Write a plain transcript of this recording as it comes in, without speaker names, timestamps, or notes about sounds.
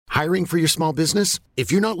Hiring for your small business?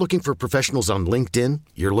 If you're not looking for professionals on LinkedIn,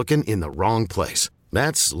 you're looking in the wrong place.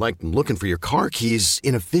 That's like looking for your car keys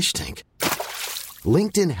in a fish tank.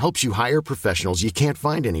 LinkedIn helps you hire professionals you can't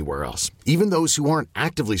find anywhere else, even those who aren't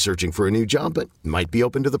actively searching for a new job but might be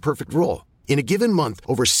open to the perfect role. In a given month,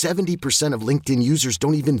 over 70% of LinkedIn users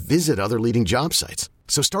don't even visit other leading job sites.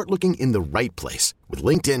 So start looking in the right place. With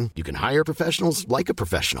LinkedIn, you can hire professionals like a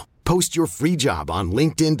professional. Post your free job on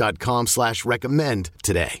linkedin.com/recommend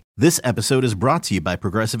today. This episode is brought to you by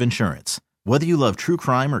Progressive Insurance. Whether you love true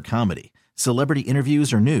crime or comedy, celebrity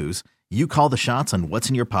interviews or news, you call the shots on what's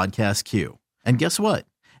in your podcast queue. And guess what?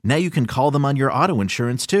 Now you can call them on your auto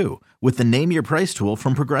insurance too with the Name Your Price tool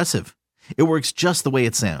from Progressive. It works just the way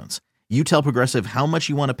it sounds. You tell Progressive how much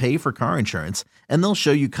you want to pay for car insurance, and they'll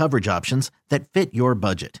show you coverage options that fit your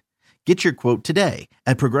budget. Get your quote today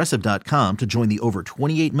at Progressive.com to join the over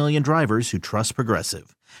 28 million drivers who trust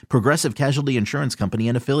Progressive. Progressive Casualty Insurance Company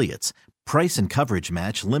and Affiliates. Price and coverage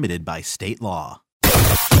match limited by state law.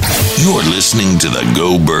 You're listening to the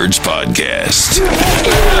Go Birds Podcast.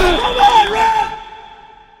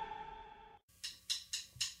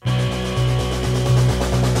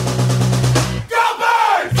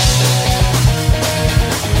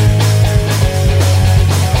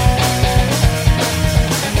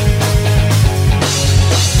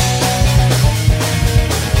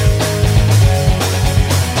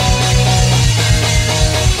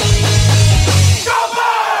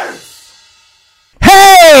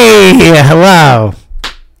 Hello.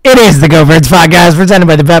 It is the Go Birds Podcast presented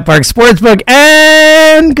by the BetPark Sportsbook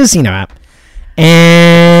and Casino app.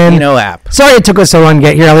 Sorry it took us so long to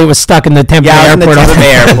get here. Elliot was stuck in the Tampa Bay airport.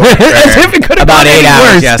 As if it could have about 8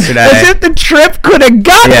 hours worse. yesterday. As if the trip could have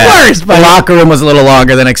gotten worse. The locker room was a little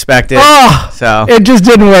longer than expected. So it just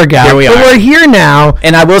didn't work out. Here we are. But we're here now.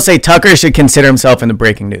 And I will say Tucker should consider himself in the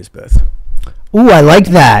breaking news booth. Ooh, I like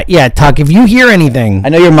that. Yeah, Tuck, if you hear anything, I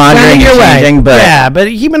know you're monitoring and changing, but yeah, but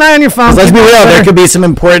keep an eye on your phone. Let's be real, there could be some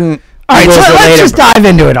important. All right, so let's just dive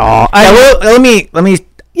into it all. Let me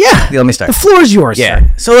start. The floor is yours.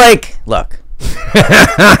 Yeah. Sir. So look.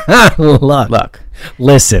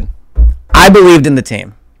 Listen. I believed in the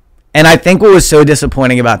team, and I think what was so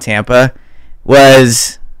disappointing about Tampa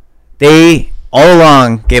was they all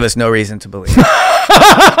along gave us no reason to believe.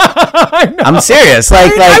 I'm serious. I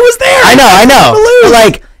was there. I know.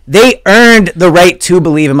 But they earned the right to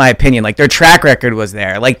believe, in my opinion. Their track record was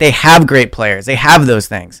there. They have great players. They have those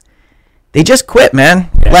things. They just quit, man.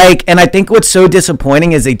 Yeah. And I think what's so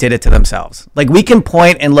disappointing is they did it to themselves. We can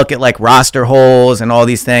point and look at roster holes and all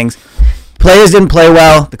these things. Players didn't play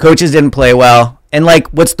well. The coaches didn't play well. And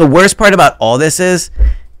what's the worst part about all this is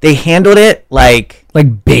they handled it like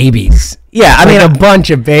babies. Yeah, I mean a bunch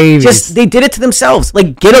of babies. They did it to themselves.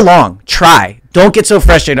 Get along, try. Don't get so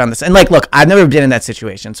frustrated on this. And look, I've never been in that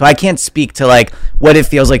situation, so I can't speak to what it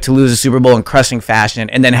feels like to lose a Super Bowl in crushing fashion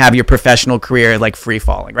and then have your professional career free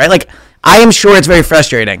falling, right? I am sure it's very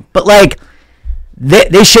frustrating, but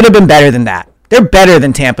they should have been better than that. They're better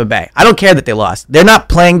than Tampa Bay. I don't care that they lost. They're not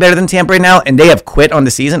playing better than Tampa right now, and they have quit on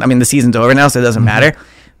the season. I mean, the season's over now, so it doesn't matter.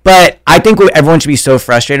 But I think what everyone should be so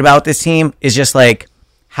frustrated about this team is just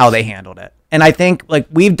how they handled it. And I think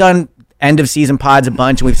we've done end of season pods a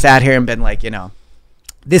bunch, and we've sat here and been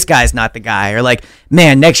this guy's not the guy, or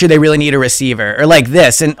man, next year they really need a receiver, or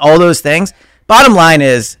this and all those things. Bottom line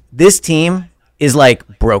is this team is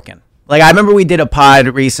broken. I remember we did a pod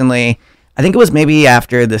recently. I think it was maybe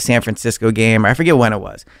after the San Francisco game, or I forget when it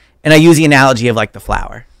was. And I use the analogy of the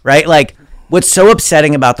flower, right? What's so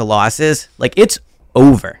upsetting about the loss is it's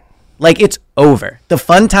over. It's over. The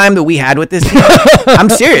fun time that we had with this team, I'm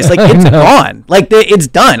serious. It's gone. It's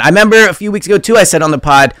done. I remember a few weeks ago, too, I said on the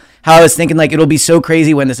pod how I was thinking, it'll be so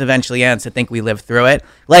crazy when this eventually ends to think we lived through it.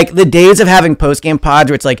 The days of having post-game pods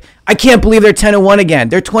where it's I can't believe they're 10-1 again.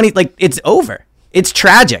 They're 20. It's over. It's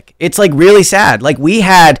tragic. It's really sad. We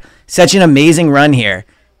had such an amazing run here,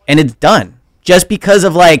 and it's done. Just because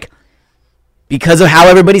of how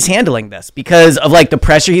everybody's handling this, because of the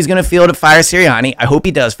pressure he's going to feel to fire Sirianni. I hope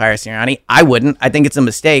he does fire Sirianni. I wouldn't. I think it's a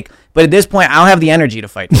mistake. But at this point, I don't have the energy to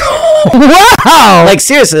fight. Wow.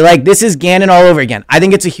 Seriously, this is Gannon all over again. I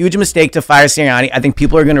think it's a huge mistake to fire Sirianni. I think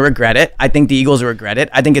people are going to regret it. I think the Eagles will regret it.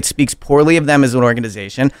 I think it speaks poorly of them as an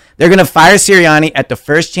organization. They're going to fire Sirianni at the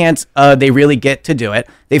first chance they really get to do it.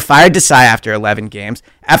 They fired Desai after 11 games.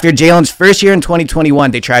 After Jalen's first year in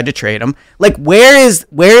 2021, they tried to trade him. Where is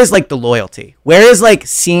the loyalty? Where is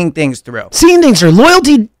seeing things through? Seeing things through.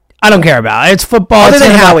 Loyalty, I don't care about. It's football. Other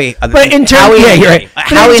than Howie. But in terms, you're right.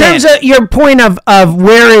 But in terms of your point of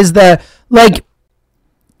where is the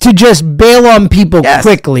to just bail on people Yes.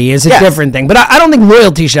 quickly is a Yes. different thing. But I don't think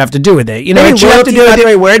loyalty should have to do with it. You know, Maybe it should have to loyalty's do not with the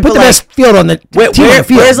right word, put but the like, best field on the team on the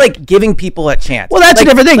field. Where's like giving people a chance? Well, that's like, a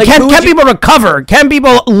different thing. like, Can who would people recover? Can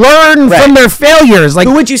people learn Right. from their failures? Like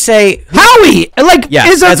Who would you say? Howie, like,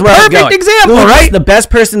 is a that's where I was perfect going. example, Who is right? The best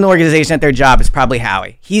person in the organization at their job is probably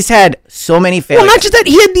Howie. He's had so many failures. Well, not just that,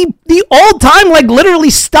 he had the all-time, like, literally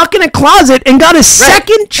stuck in a closet and got a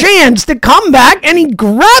second chance to come back, and he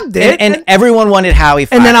grabbed it. and everyone wanted Howie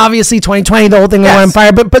fired. And then obviously 2020, the whole thing went on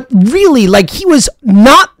fire. But really, like, he was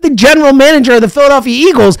not the general manager of the Philadelphia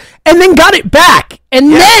Eagles, and then got it back.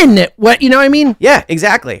 And then what? You know what I mean? Yeah,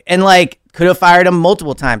 exactly. And like, could have fired him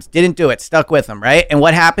multiple times. Didn't do it. Stuck with him, right? And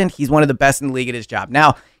what happened? He's one of the best in the league at his job.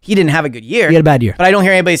 Now, he didn't have a good year. He had a bad year. But I don't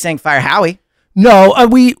hear anybody saying fire Howie. No,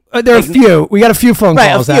 there are a few. We got a few phone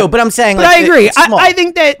Right, calls. a few. But I'm saying, But like, I agree. it's small. I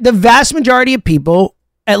think that the vast majority of people,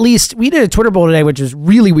 at least, we did a Twitter poll today, which was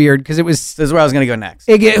really weird because it was This is where I was going to go next.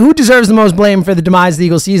 who deserves the most blame for the demise of the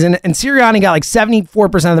Eagles season, and Sirianni got like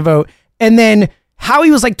 74% of the vote, and then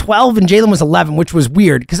Howie was like 12 and Jalen was 11, which was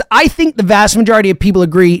weird because I think the vast majority of people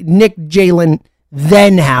agree Nick, Jalen,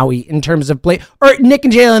 then Howie in terms of play, or Nick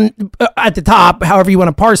and Jalen at the top, however you want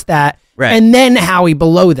to parse that, Right. and then Howie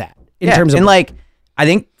below that in terms of and like, I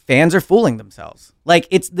think fans are fooling themselves. Like,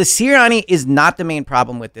 it's the Sirianni is not the main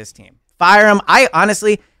problem with this team. Fire him.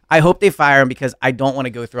 I hope they fire him because I don't want to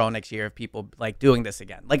go through all next year of people like doing this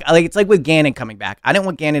again. Like it's like with Gannon coming back. I didn't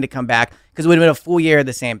want Gannon to come back because it would have been a full year of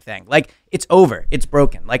the same thing. Like, it's over. It's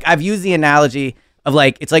broken. Like, I've used the analogy of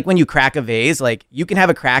like, it's like when you crack a vase, like you can have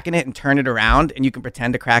a crack in it and turn it around and you can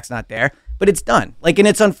pretend the crack's not there, but it's done. Like, and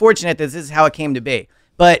it's unfortunate that this is how it came to be.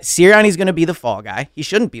 But Sirianni's going to be the fall guy. He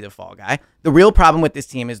shouldn't be the fall guy. The real problem with this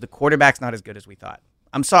team is the quarterback's not as good as we thought.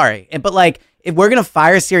 I'm sorry. But like, if we're going to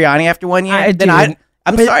fire Sirianni after 1 year,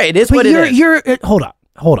 I'm sorry. It is what it is. Hold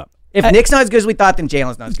up. If Nick's not as good as we thought, then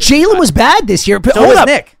Jalen's not as good. Jalen was bad this year, but So hold was up.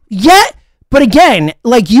 Nick. Yeah, but again,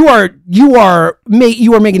 like you are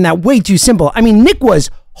making that way too simple. I mean, Nick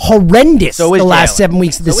was horrendous So was the last Jalen. 7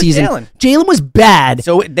 weeks of the So was season. Jalen. Jalen was bad.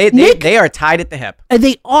 So they are tied at the hip.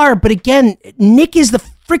 They are, but again, Nick is the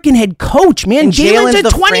freaking head coach, man. And Jalen's a the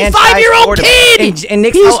 25-year-old franchise kid. And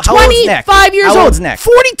Nick's He's how old's Nick? 25 years How old. old's Nick?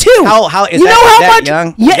 42. How is you know how that much?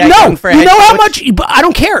 young? Yeah, Is that no. young for a You head know how coach? much? But I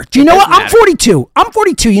don't care. Do you know what? doesn't I'm matter. 42. I'm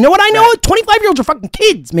 42. You know what I know? Right. 25-year-olds are fucking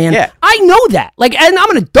kids, man. Yeah. I know that. Like, and I'm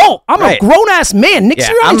an adult. I'm Right. a grown ass man. Nick Yeah,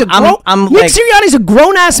 Sirianni's I'm Nick Sirianni's a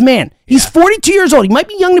grown ass man. He's 42 years old. He might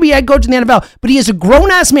be young to be head coach in the NFL, but he is a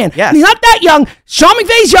grown ass man. Yes. And he's not that young. Sean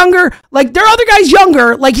McVay's younger. Like, there are other guys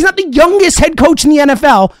younger. Like, he's not the youngest head coach in the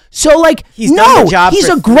NFL. So, like, He's done no, the job he's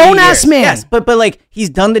for a 3 grown ass years. man. Yes, but like, he's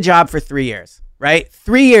done the job for 3 years, right?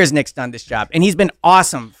 3 years Nick's done this job, and he's been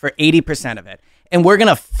awesome for 80% of it. And we're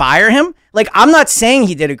gonna fire him? Like, I'm not saying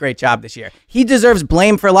he did a great job this year. He deserves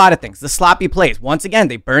blame for a lot of things. The sloppy plays. Once again,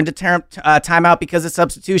 they burned a timeout because of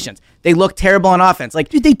substitutions. They look terrible on offense. Like,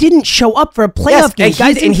 Dude, they didn't show up for a playoff game.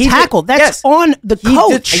 Guys didn't tackle. That's on the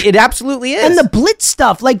coach. It absolutely is. And the blitz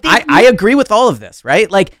stuff. Like, I agree with all of this,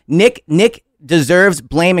 right? Like, Nick deserves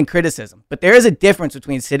blame and criticism. But there is a difference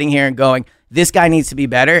between sitting here and going, this guy needs to be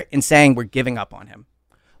better, and saying we're giving up on him.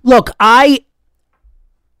 Look, I'm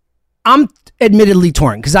admittedly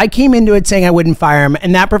torn because I came into it saying I wouldn't fire him,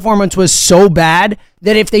 and that performance was so bad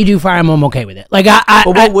that if they do fire him, I'm okay with it. Like, But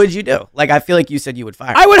what would you do? Like, I feel like you said you would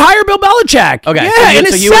fire him. I would hire Bill Belichick. Okay, yeah, in a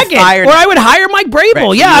so you would second. fire Or I would hire Mike Vrabel. Right,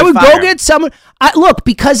 so yeah, you I would would go fire him. get someone. Look,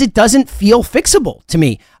 because it doesn't feel fixable to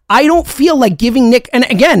me. I don't feel like giving Nick, and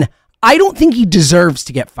again, I don't think he deserves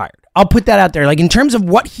to get fired. I'll put that out there. Like, in terms of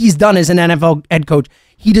what he's done as an NFL head coach,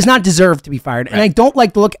 he does not deserve to be fired. Right. And I don't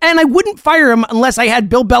like the look, and I wouldn't fire him unless I had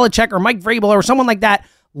Bill Belichick or Mike Vrabel or someone like that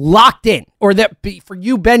locked in, or that be for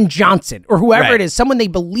you, Ben Johnson, or whoever it is, someone they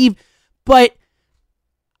believe. But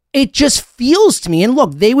it just feels to me, and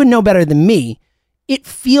look, they would know better than me. It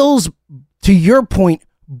feels, to your point,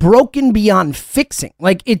 broken beyond fixing.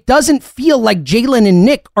 Like, it doesn't feel like Jalen and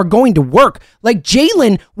Nick are going to work. Like,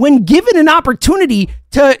 Jalen, when given an opportunity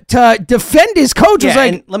to defend his coach, was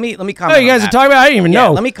like, and let me comment. "Oh, you guys on are talking about? I didn't even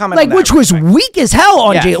know." Let me comment. Like, on that which real was quick. weak as hell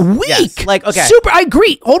on Yes, Jalen. Weak, yes. Like, okay. super. I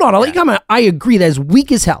agree. Hold on, I'll let you comment. I agree that is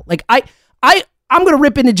weak as hell. Like, I'm gonna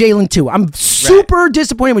rip into Jalen too. I'm super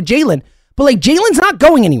disappointed with Jalen, but like, Jalen's not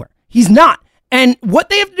going anywhere. He's not. And what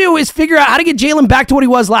they have to do is figure out how to get Jalen back to what he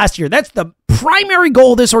was last year. That's the primary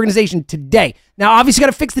goal of this organization today. Now, obviously, you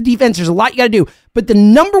got to fix the defense. There's a lot you got to do. But the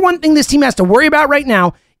number one thing this team has to worry about right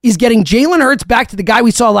now is getting Jalen Hurts back to the guy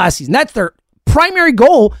we saw last season. That's their primary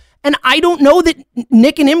goal. And I don't know that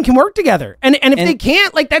Nick and him can work together. And if they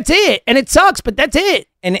can't, like, that's it. And it sucks, but that's it.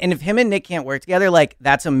 And if him and Nick can't work together, like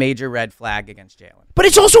that's a major red flag against Jalen. But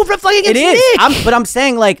it's also a red flag against It is. Nick. But I'm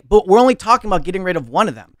saying like, but we're only talking about getting rid of one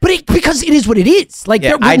of them. But because it is what it is. Like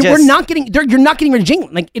Yeah, we're not getting. You're not getting rid of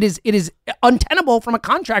Jalen. Like it is untenable from a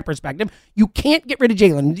contract perspective. You can't get rid of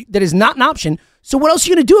Jalen. That is not an option. So what else are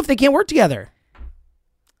you going to do if they can't work together?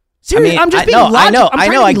 Seriously, I'm just being logical.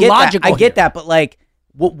 I get that. But like,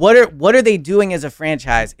 what are they doing as a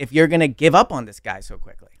franchise if you're going to give up on this guy so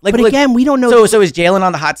quickly? Like, but again, we don't know. So is Jalen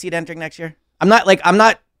on the hot seat entering next year? I'm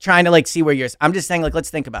not trying to like see where you're. I'm just saying like, let's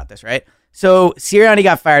think about this, right? So Sirianni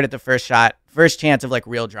got fired at the first chance of like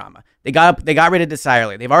real drama. They got rid of Desai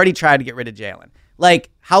early. They've already tried to get rid of Jalen.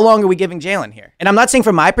 Like, how long are we giving Jalen here? And I'm not saying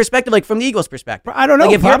from my perspective, like from the Eagles' perspective. I don't know.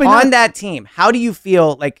 Like if you're on that team, how do you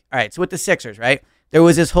feel? Like, all right, so with the Sixers, right? There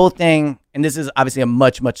was this whole thing, and this is obviously a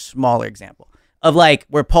much, much smaller example of like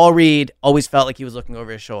where Paul Reed always felt like he was looking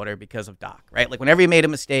over his shoulder because of Doc, right? Like whenever he made a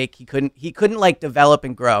mistake, he couldn't like develop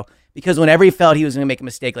and grow because whenever he felt he was going to make a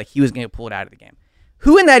mistake, like he was going to pull it out of the game.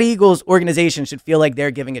 Who in that Eagles organization should feel like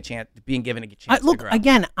they're being given a chance Look, to grow?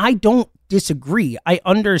 again, I don't disagree. I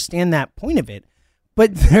understand that point of it,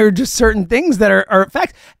 but there are just certain things that are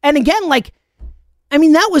facts. And again, like, I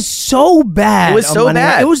mean, that was so bad. It was so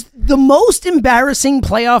bad. It was the most embarrassing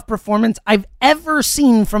playoff performance I've ever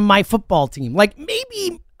seen from my football team. Like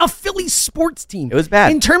maybe a Philly sports team. It was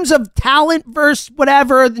bad. In terms of talent versus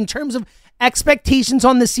whatever, in terms of expectations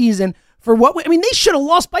on the season for what, I mean, they should have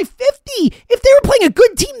lost by 50. If they were playing a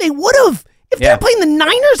good team, they would have. If they were playing the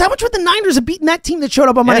Niners, how much would the Niners have beaten that team that showed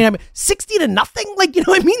up on Monday Night? 60-0? Like, you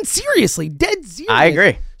know what I mean? Seriously, dead serious. I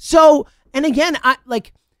agree. So, and again,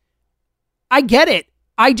 I get it.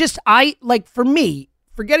 For me,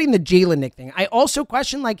 forgetting the Jalen Nick thing, I also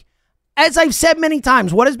question, like, as I've said many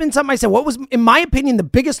times, what has been something I said, what was, in my opinion, the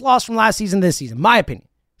biggest loss from last season, this season, my opinion,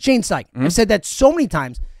 Shane Steichen. I've said that so many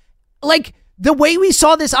times. Like, the way we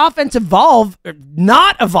saw this offense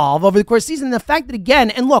not evolve over the course of the season, the fact that,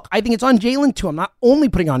 again, and look, I think it's on Jalen too. I'm not only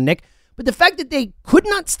putting on Nick, but the fact that they could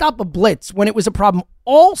not stop a blitz when it was a problem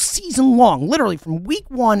all season long, literally from week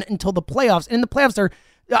 1 until the playoffs. And in the playoffs,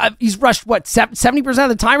 he's rushed, 70% of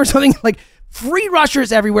the time or something? Like, free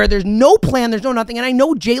rushers everywhere. There's no plan. There's no nothing. And I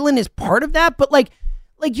know Jalen is part of that, but like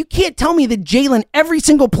you can't tell me that Jalen every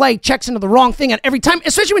single play checks into the wrong thing at every time,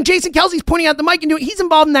 especially when Jason Kelsey's pointing out the mic and doing, he's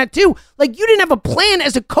involved in that too. Like, you didn't have a plan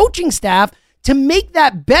as a coaching staff to make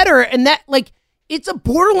that better, and that, like, it's a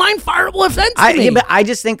borderline fireable offense to me. But I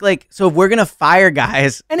just think, like, so if we're going to fire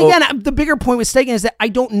guys. And again, the bigger point with Steichen is that I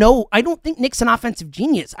don't think Nick's an offensive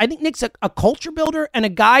genius. I think Nick's a culture builder and a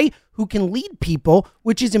guy who can lead people,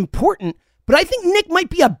 which is important. But I think Nick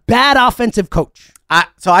might be a bad offensive coach.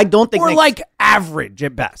 So I don't think Nick's like average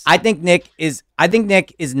at best. I think Nick is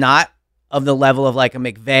not of the level of like a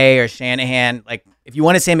McVay or Shanahan. Like, if you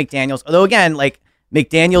want to say McDaniels, although again, like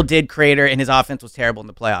McDaniel did crater and his offense was terrible in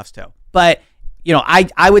the playoffs too. But you know,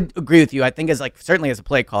 I would agree with you. I think certainly as a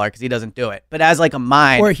play caller, because he doesn't do it, but as like a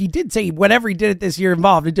mind. Or he did say whatever he did it this year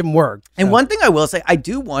involved, it didn't work. So. And one thing I will say, I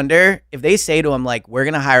do wonder if they say to him, like, we're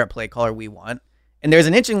going to hire a play caller we want. And there's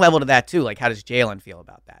an interesting level to that too. Like, how does Jalen feel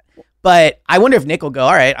about that? But I wonder if Nick will go,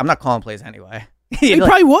 all right, I'm not calling plays anyway. He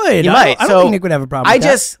probably would. He might. I don't think Nick would have a problem with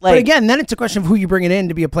that. But again, then it's a question of who you bring it in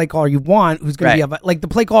to be a play caller you want, who's going to be like the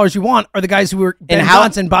play callers you want are the guys who are Ben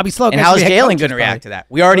Johnson, Bobby Sloak. And how's Jalen going to react to that?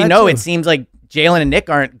 We already know it seems like Jalen and Nick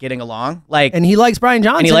aren't getting along. Like, and he likes Brian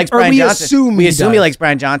Johnson. And he likes Brian Johnson. We assume he likes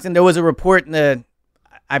Brian Johnson. There was a report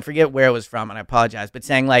I forget where it was from, and I apologize, but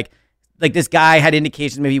saying like this guy had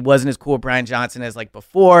indications maybe he wasn't as cool with Brian Johnson as like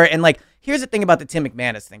before. And like, here's the thing about the Tim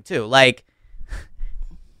McManus thing too. Like,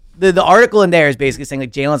 the article in there is basically saying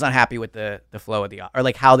like Jalen's not happy with the flow of or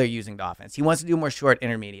like how they're using the offense. He wants to do more short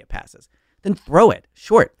intermediate passes. Then throw it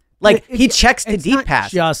short. Like, he checks the deep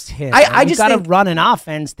pass. Just him. I just gotta run an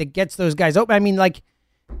offense that gets those guys open. I mean, like,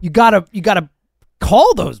 you gotta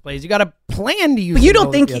call those plays. You gotta plan to use. But you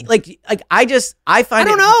don't think I find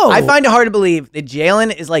it hard to believe that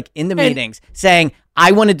Jalen is like in the meetings saying,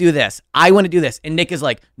 I want to do this, and Nick is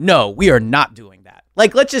like, no, we are not doing that.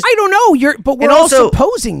 Like, let's just. I don't know. But we're also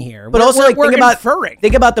supposing here. But we're inferring.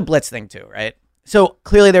 Think about the blitz thing too, right? So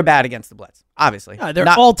clearly they're bad against the blitz. Obviously, they're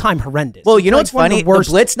all-time horrendous. Well, you know what's funny? The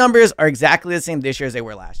blitz numbers are exactly the same this year as they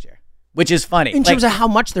were last year, which is funny. In terms of how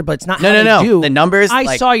much they're blitz, not how they do. The numbers.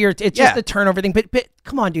 I saw it's just the turnover thing. But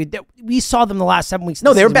come on, dude. We saw them the last 7 weeks.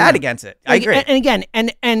 No, they were bad against it. I agree. And again,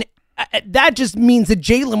 and that just means that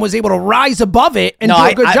Jalen was able to rise above it and do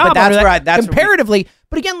a good job. But that's comparatively.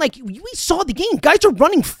 But again, like, we saw the game. Guys are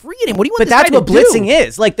running free at him. What do you want this guy to do? But that's what blitzing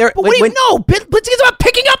is. Like, But what do you know? Blitzing is about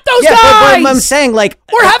picking up the those Yeah, guys. but I'm saying, like,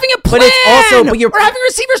 we're having a plan. But it's also, but we're having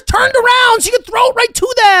receivers turned around so you can throw it right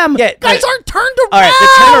to them. Yeah, guys aren't turned around.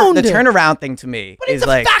 All right, the turnaround thing to me but is it's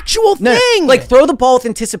like a factual no, thing. like throw the ball with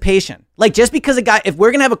anticipation. Like just because a guy, if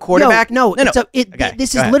we're gonna have a quarterback,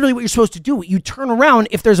 this is literally what you're supposed to do. You turn around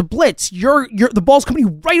if there's a blitz. The ball's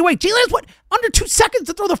coming right away. Jalen has under 2 seconds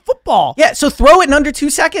to throw the football. Yeah, so throw it in under 2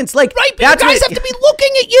 seconds. Like right, but the guys have to be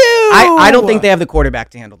looking at you. I don't think they have the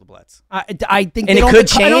quarterback to handle the blitz. I think, and it could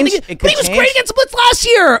change. But he was great against the blitz last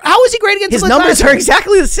year. How was he great against the blitz? His numbers are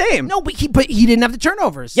exactly the same. No, but he didn't have the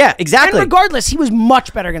turnovers. Yeah, exactly. And regardless, he was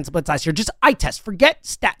much better against the blitz last year. Just eye test. Forget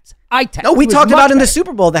stats. Eye test. No, we talked about in the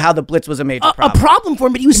Super Bowl how the blitz was a major problem. A problem for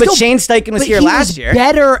him, but he was but still. Shane Steichen was here last year.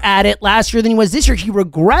 Better at it last year than he was this year. He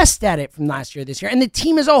regressed at it from last year this year, and the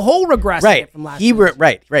team as a whole regressed at it from last year.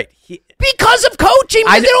 Right. Because of coaching,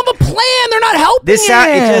 because they don't have a plan. They're not helping him.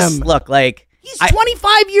 It just look like he's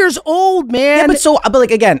 25 years old, man. Yeah, but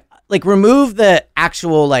like again, like remove the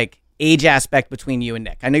actual like age aspect between you and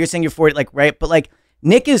Nick. I know you're saying you're 40, like right, but like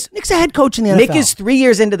Nick's a head coach in the NFL. Nick is 3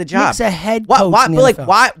 years into the job. Nick's a head coach in the NFL.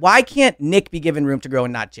 But why can't Nick be given room to grow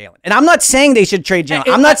and not Jalen? And I'm not saying they should trade Jalen.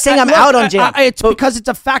 I'm not saying I'm out on Jalen. It's because it's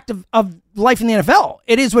a fact of life in the NFL.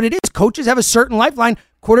 It is what it is. Coaches have a certain lifeline.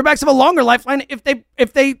 Quarterbacks have a longer lifeline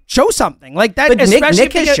if they show something like that. But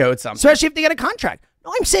Nick has showed something, especially if they get a contract.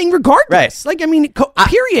 No, I'm saying regardless. Right. Like, I mean,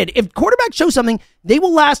 period. If quarterbacks show something, they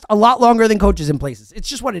will last a lot longer than coaches in places. It's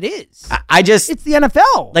just what it is. It's the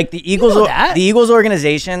NFL. Like the Eagles, the Eagles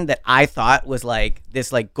organization that I thought was like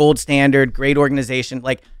this like gold standard, great organization.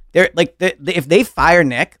 Like they're like if they fire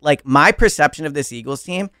Nick, like my perception of this Eagles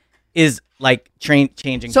team is like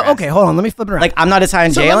changing. So okay, hold on. Let me flip it around. Like I'm not as high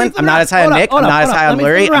on Jalen. I'm not as high on Nick. I'm not as high on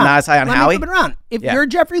Lurie. I'm not as high on Howie. Flip it around. If you're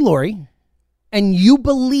Jeffrey Lurie and you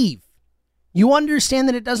believe. You understand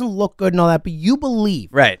that it doesn't look good and all that, but you believe.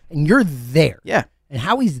 Right. And you're there. Yeah. And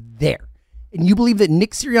Howie's there. And you believe that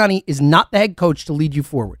Nick Sirianni is not the head coach to lead you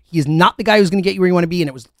forward. He is not the guy who's going to get you where you want to be, and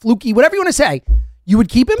it was fluky, whatever you want to say. You would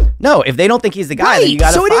keep him? No, if they don't think he's the guy, then you got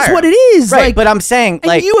to so fire it is him. what it is. Right, like, but I'm saying,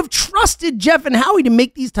 like... And you have trusted Jeff and Howie to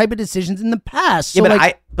make these type of decisions in the past. So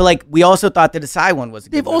yeah, but we also thought the Desai one was a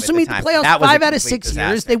good They've also made the playoffs 5 out of 6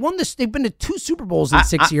 years. They've been to 2 Super Bowls in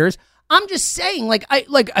 6 years. I'm just saying,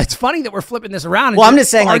 it's funny that we're flipping this around. Well, I'm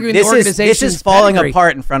just saying, like, this is falling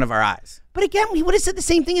apart in front of our eyes. But again, we would have said the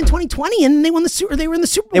same thing in 2020, and they won they were in the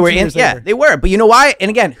Super Bowl. They were. But you know why? And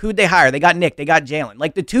again, who'd they hire? They got Nick. They got Jalen.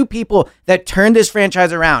 Like the two people that turned this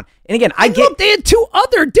franchise around. And again, look, they had 2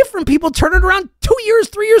 other different people turn it around 2 years,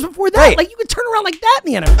 3 years before that. Right. Like you could turn around like that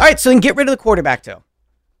in the NFL. All right, so then get rid of the quarterback too.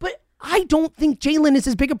 But I don't think Jalen is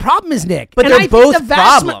as big a problem as Nick. But they're both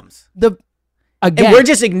problems. Again, and we're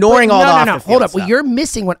just ignoring all the off the field hold up. stuff. Well, you're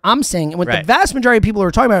missing what I'm saying, and what the vast majority of people who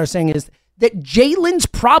are talking about are saying is that Jalen's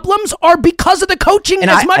problems are because of the coaching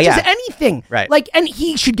as much as anything. Right. Like, and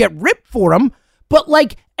he should get ripped for them, but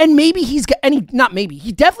like, and maybe he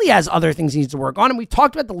definitely has other things he needs to work on. And we've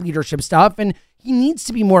talked about the leadership stuff, and he needs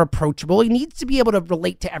to be more approachable. He needs to be able to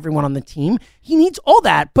relate to everyone on the team. He needs all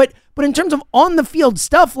that. But in terms of on the field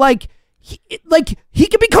stuff, he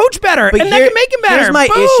can be coached better, and that can make him better. Here's my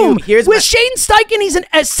boom. issue. With Shane Steichen, he's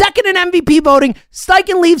a second in MVP voting.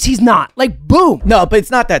 Steichen leaves, he's not. Like, boom. No, but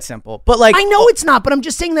it's not that simple. But like, I know it's not, but I'm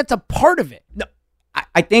just saying that's a part of it. No,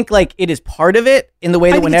 I think like it is part of it in the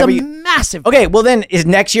way that whenever it's a massive. Okay, well then is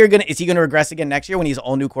he gonna regress again next year when he's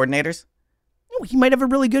all new coordinators? No, he might have a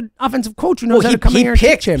really good offensive coach who knows how to come in here and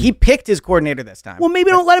teach him. He picked his coordinator this time. Well, maybe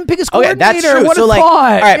don't let him pick his coordinator. That's true. What so a like, thought.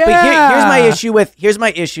 all right, but here's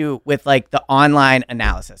my issue with like the online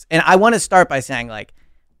analysis, and I want to start by saying like,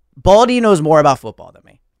 Baldy knows more about football than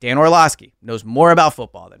me. Dan Orlovsky knows more about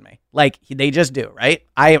football than me. Like they just do, right?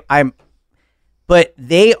 But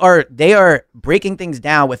they are breaking things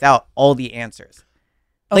down without all the answers.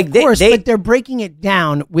 Of course, but they're breaking it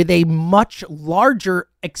down with a much larger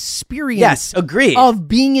experience. Yes, agreed. Of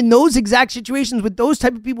being in those exact situations with those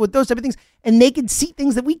type of people, with those type of things, and they can see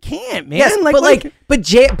things that we can't, man. Yes,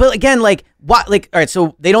 but again, like why? Like, all right,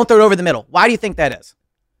 so they don't throw it over the middle. Why do you think that is?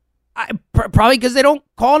 Probably because they don't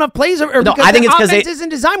call enough plays, or no, because I think the it's offense isn't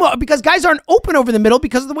designed well. Because guys aren't open over the middle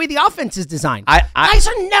because of the way the offense is designed. Guys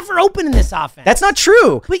are never open in this offense. That's not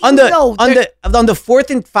true. But on the 4th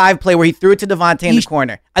and 5 play where he threw it to Devontae in the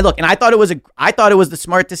corner, I thought it was the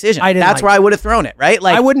smart decision. That's where I would have thrown it. Right?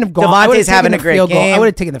 Like I wouldn't have gone. Devontae's having a great game. I would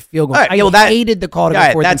have taken the field goal. Right, I hated the call to go 4th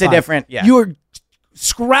and 5. That's a different. Yeah. You were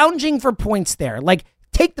scrounging for points there. Like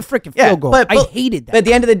take the freaking field goal. I hated that. But at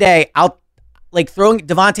the end of the day, throwing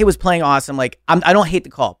Devontae was playing awesome. Like I don't hate the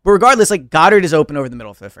call, but regardless, like Goddard is open over the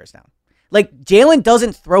middle for the first down. Like Jalen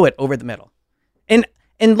doesn't throw it over the middle, and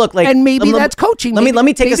And look, like, and maybe that's coaching. Let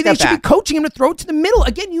me take a step back. Maybe they should be coaching him to throw it to the middle.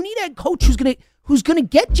 Again, you need a head coach who's gonna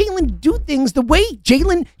get Jalen to do things the way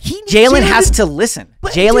Jalen has to listen.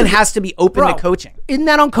 Jalen has to be open to coaching. Isn't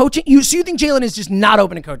that on coaching? So you think Jalen is just not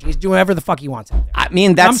open to coaching? He's doing whatever the fuck he wants out there. I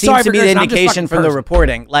mean, that seems to be the indication from the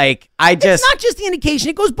reporting. Like, it's not just the indication.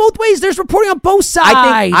 It goes both ways. There's reporting on both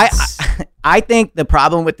sides. I think the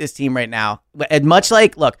problem with this team right now, much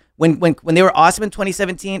like, look, when they were awesome in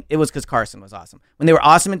 2017, it was because Carson was awesome. When they were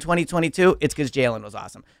awesome in 2022, it's because Jalen was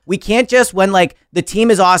awesome. We can't just, when like the team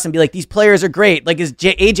is awesome, be like, these players are great. Like, is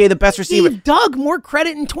AJ the best receiver? We gave Doug more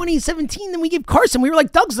credit in 2017 than we give Carson. We were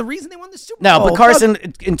like, Doug's the reason they won the Super Bowl. No, but Carson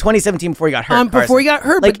in 2017 before he got hurt. Before he got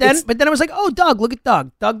hurt, like, but then I was like, oh, Doug, look at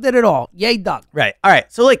Doug. Doug did it all. Yay, Doug. Right. All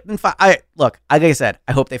right. So like, like I said,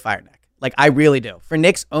 I hope they fire Nick. Like, I really do. For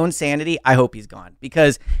Nick's own sanity, I hope he's gone,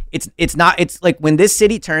 because it's like when this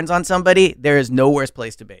city turns on somebody, there is no worse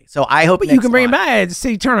place to be. So I hope. But Nick's you can bring gone. him back.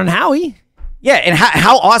 City turn on Howie. Yeah, and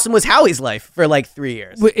how awesome was Howie's life for like 3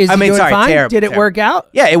 years? Doing fine? Terrible. Did it work out?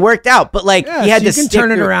 Yeah, it worked out. But like, he had so you can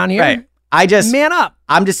turn it around here. Right. Man up.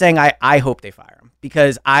 I'm just saying, I hope they fire him,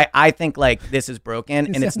 because I think like this is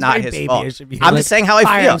broken and it's not his fault. I'm just saying how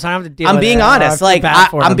I feel. I'm being honest. Like,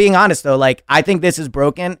 I'm being honest though. Like, I think this is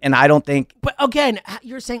broken, and I don't think. But again,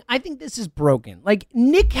 you're saying I think this is broken. Like,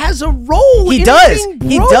 Nick has a role. He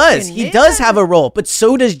does. He does have a role, but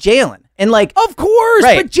so does Jalen. And like, of course,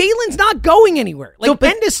 but Jalen's not going anywhere. Like,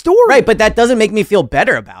 end of story. Right, but that doesn't make me feel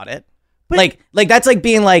better about it. But like that's like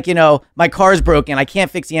being like, my car's broken, I can't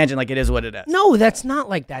fix the engine. Like, it is what it is. No, that's not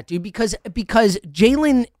like that, dude. Because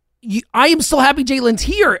Jalen, I am still happy Jalen's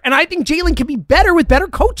here, and I think Jalen can be better with better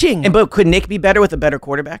coaching. But could Nick be better with a better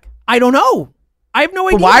quarterback? I don't know. I have no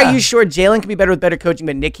idea. But why are you sure Jalen can be better with better coaching,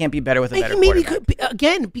 but Nick can't be better with a better quarterback? Maybe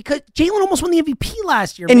again, because Jalen almost won the MVP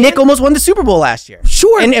last year. And Nick almost won the Super Bowl last year.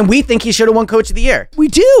 Sure. And we think he should have won Coach of the Year. We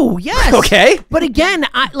do, yes. Okay. But again,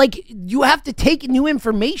 you have to take new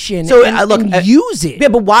information and use it. Yeah,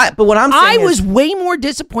 but why? But what I'm saying I was way more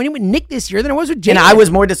disappointed with Nick this year than I was with Jalen. And I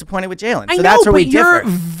was more disappointed with Jalen. So that's where we differ. You're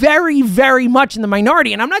very, very much in the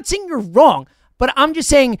minority. And I'm not saying you're wrong, but I'm just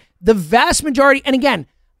saying the vast majority, and again,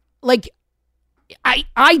 like,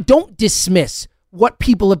 I don't dismiss what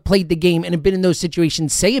people have played the game and have been in those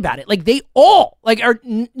situations say about it. Like, they all, like, are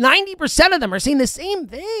 90% of them are saying the same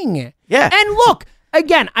thing. Yeah. And look,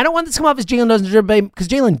 again, I don't want this to come off as Jalen doesn't deserve blame, because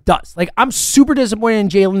Jalen does. Like, I'm super disappointed in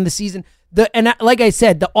Jalen this season. Like I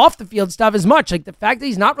said, the off the field stuff is much. Like, the fact that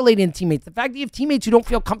he's not relating to teammates, the fact that you have teammates who don't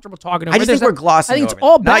feel comfortable talking to him. I just think we're glossing over it's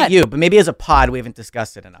all bad. Not you, but maybe as a pod, we haven't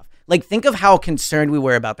discussed it enough. Like, think of how concerned we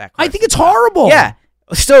were about that. I think it's horrible. Yeah.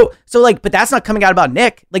 So like, but that's not coming out about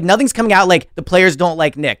Nick. Like, nothing's coming out like the players don't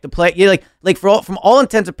like Nick. From all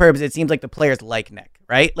intents and purposes, it seems like the players like Nick,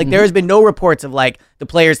 right? Like, there has been no reports of like the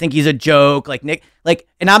players think he's a joke, like Nick. Like,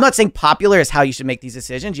 and I'm not saying popular is how you should make these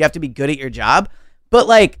decisions. You have to be good at your job, but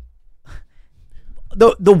like,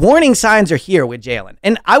 the warning signs are here with Jalen,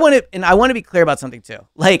 and I want to be clear about something too.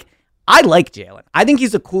 Like, I like Jalen. I think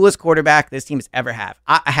he's the coolest quarterback this team has ever had.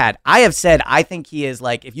 I have said I think he is,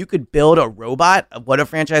 like, if you could build a robot of what a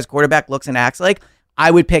franchise quarterback looks and acts like, I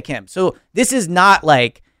would pick him. So this is not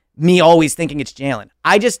like me always thinking it's Jalen.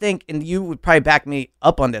 I just think, and you would probably back me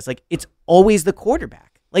up on this, like, it's always the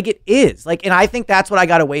quarterback. Like, it is. Like, and I think that's what I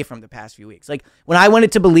got away from the past few weeks. Like, when I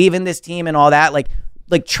wanted to believe in this team and all that, like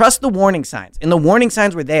trust the warning signs. And the warning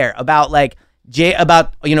signs were there about like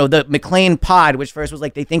the McLean pod, which first was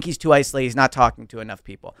like, they think he's too isolated, he's not talking to enough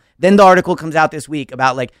people. Then the article comes out this week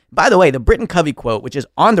about, like, by the way, the Britton Covey quote, which is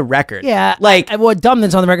on the record. Yeah, like, dumb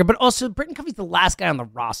that's on the record, but also Britton Covey's the last guy on the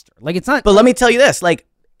roster. Like, it's not. But let me tell you this, like,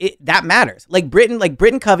 that matters. Like,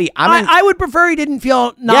 Britton Covey, I would prefer he didn't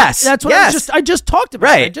feel. Yes, that's what I just talked about.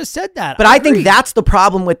 Right. I just said that. But I think that's the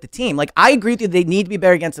problem with the team. Like, I agree with you. They need to be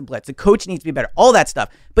better against the blitz. The coach needs to be better. All that stuff.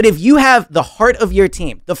 But if you have the heart of your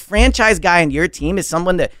team, the franchise guy in your team is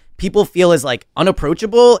someone that people feel is like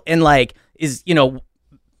unapproachable and like is,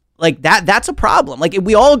 like that's a problem. Like,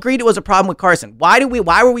 we all agreed it was a problem with Carson. Why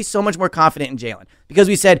were we so much more confident in Jalen? Because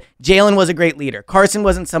we said Jalen was a great leader. Carson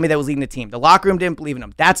wasn't somebody that was leading the team. The locker room didn't believe in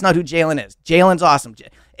him. That's not who Jalen is. Jalen's awesome.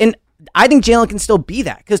 And I think Jalen can still be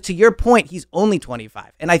that, because to your point, he's only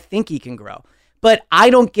 25 and I think he can grow. But I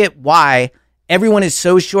don't get why everyone is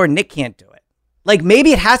so sure Nick can't do it. Like,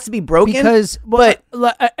 maybe it has to be broken,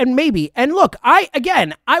 and maybe. And look, I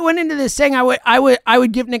went into this saying I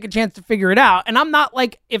would give Nick a chance to figure it out. And I'm not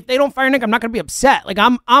like, if they don't fire Nick, I'm not going to be upset. Like,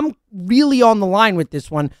 I'm really on the line with this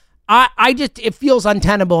one. I just, it feels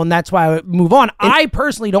untenable, and that's why I would move on. I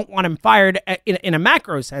personally don't want him fired in a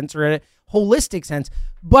macro sense or a holistic sense.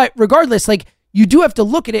 But regardless, like, you do have to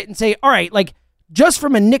look at it and say, all right, like, just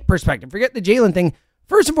from a Nick perspective, forget the Jalen thing.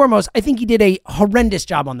 first and foremost, I think he did a horrendous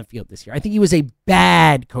job on the field this year. I think he was a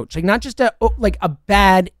bad coach, like not just a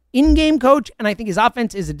bad in-game coach, and I think his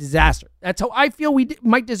offense is a disaster. That's how I feel. We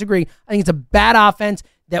might disagree. I think it's a bad offense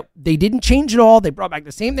that they didn't change at all. They brought back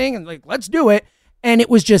the same thing and like, let's do it. And it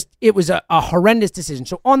was a horrendous decision.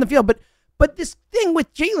 So on the field, but this thing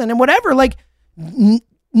with Jalen and whatever, like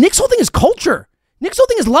Nick's whole thing is culture. Nick's whole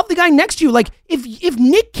thing is love the guy next to you. Like if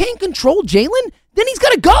Nick can't control Jalen, then he's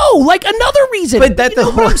got to go. Like another reason. But that's the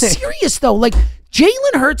whole I'm thing. serious though. Like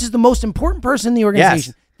Jalen Hurts is the most important person in the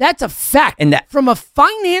organization. Yes. That's a fact. And that, from a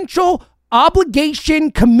financial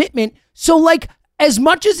obligation commitment. So like as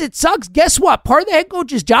much as it sucks, guess what? Part of the head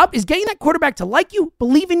coach's job is getting that quarterback to like you,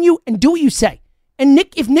 believe in you, and do what you say. And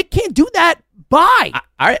if Nick can't do that, bye.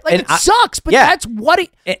 All right. Like it sucks, but that's what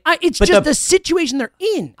it's but just the situation they're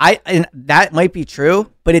in. And that might be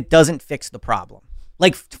true, but it doesn't fix the problem.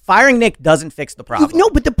 Like firing Nick doesn't fix the problem. No,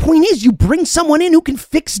 but the point is you bring someone in who can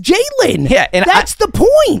fix Jalen. Yeah, and that's the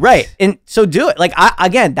point. Right. And so do it. Like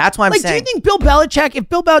again, that's why I'm saying. Do you think Bill Belichick, if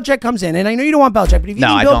Bill Belichick comes in, and I know you don't want Belichick, but if you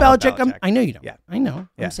think Bill Belichick comes, I know you don't. Yeah. I know.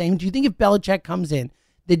 Yeah. I'm saying, do you think if Belichick comes in,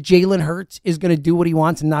 that Jalen Hurts is going to do what he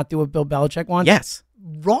wants and not do what Bill Belichick wants? Yes.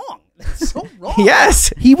 Wrong. That's so wrong.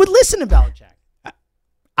 Yes. He would listen to Belichick.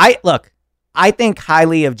 I think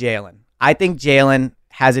highly of Jalen. I think Jalen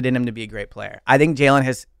has it in him to be a great player. I think Jalen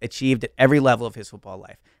has achieved at every level of his football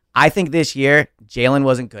life. I think this year, Jalen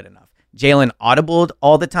wasn't good enough. Jalen audibled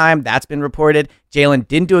all the time. That's been reported. Jalen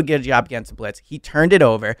didn't do a good job against the blitz. He turned it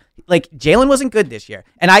over. Like, Jalen wasn't good this year.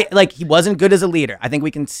 And he wasn't good as a leader. I think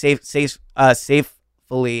we can safely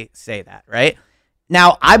say that, right?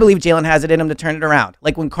 Now, I believe Jalen has it in him to turn it around.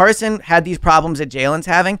 Like, when Carson had these problems that Jalen's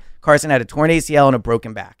having, Carson had a torn ACL and a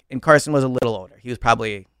broken back. And Carson was a little older. He was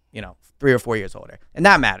probably, 3 or 4 years older. And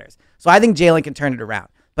that matters. So I think Jalen can turn it around.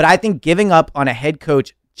 But I think giving up on a head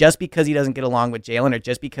coach just because he doesn't get along with Jalen or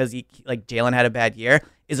just because Jalen had a bad year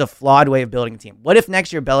is a flawed way of building a team. What if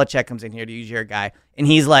next year Belichick comes in here to use your guy and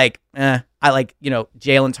he's like,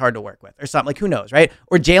 Jalen's hard to work with or something? Like, who knows, right?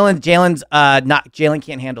 Or Jalen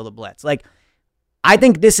can't handle the blitz. Like, I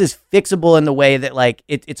think this is fixable in the way that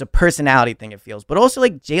it's a personality thing, it feels. But also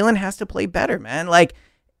Jalen has to play better, man.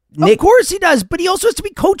 Of course he does, but he also has to be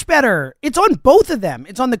coached better. It's on both of them.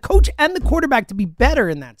 It's on the coach and the quarterback to be better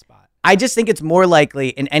in that spot. I just think it's more likely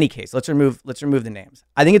in any case. Let's remove the names.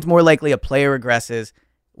 I think it's more likely a player regresses.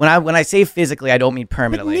 When I say physically, I don't mean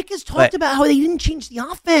permanently. But Nick has talked about how they didn't change the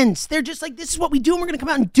offense. They're just like, this is what we do, and we're going to come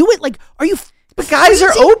out and do it. Like, are you? But guys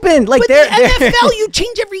are open. Like, they're the NFL, you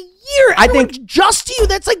change every year. I think just to you.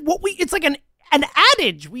 That's like it's like an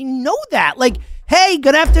adage. We know that. Like, hey,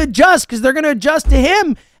 gonna have to adjust because they're gonna adjust to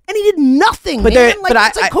him. And he did nothing. But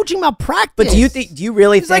it's like coaching malpractice. But do you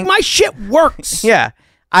really think? Like, my shit works. Yeah.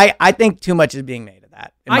 I think too much is being made of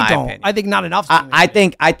that. In my opinion. I think not enough. I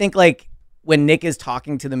think when Nick is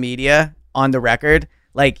talking to the media on the record,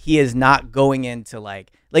 he is not going into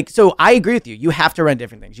so I agree with you. You have to run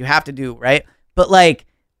different things. You have to do, right? But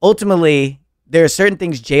ultimately there are certain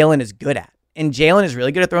things Jalen is good at. And Jalen is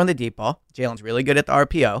really good at throwing the deep ball. Jalen's really good at the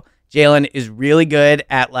RPO. Jalen is really good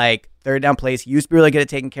at third down plays. He used to be really good at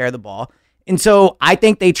taking care of the ball. And so I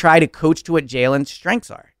think they try to coach to what Jalen's strengths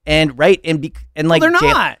are. And they're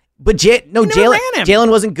not. But Jalen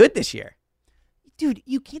wasn't good this year. Dude,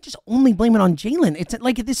 you can't just only blame it on Jalen. It's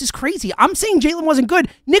this is crazy. I'm saying Jalen wasn't good.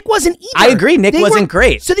 Nick wasn't either. I agree. Nick wasn't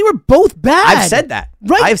great. So they were both bad. I've said that.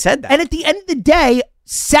 Right. I've said that. And at the end of the day,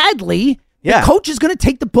 sadly, the coach is going to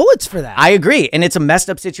take the bullets for that. I agree. And it's a messed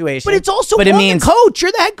up situation. But it's also on the coach.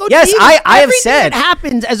 You're the head coach. Yes, I have said. Everything that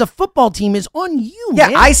happens as a football team is on you,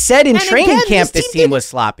 man. Yeah, I said in training camp this team was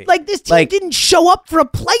sloppy. This team didn't show up for a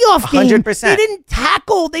playoff game. 100%. They didn't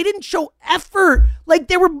tackle. They didn't show effort.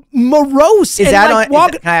 They were morose. Can I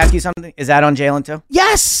ask you something? Is that on Jalen too?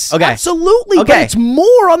 Yes. Okay. Absolutely. Okay. But it's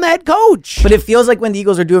more on the head coach. But it feels like when the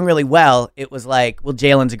Eagles are doing really well, it was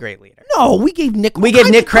Jalen's a great leader. No, we gave Nick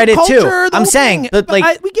credit too. I'm saying, but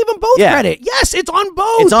we give him both credit. Yes, it's on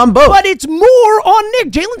both. It's on both. But it's more on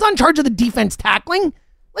Nick. Jalen's on charge of the defense tackling.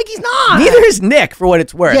 He's not. Neither is Nick, for what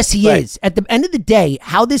it's worth. Yes, he is. At the end of the day,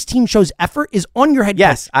 how this team shows effort is on your head coach.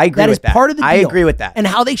 Yes, I agree with that. That is part of the deal. I agree with that. And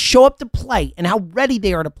how they show up to play, and how ready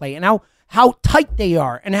they are to play, and how tight they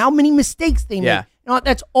are, and how many mistakes they make.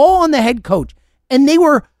 That's all on the head coach. And they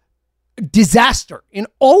were disaster in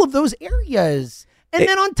all of those areas. And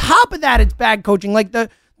then on top of that, it's bad coaching.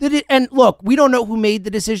 And look, we don't know who made the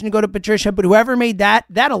decision to go to Patricia, but whoever made that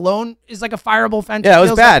alone is a fireable offense. Yeah, it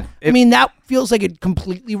was bad. That feels like it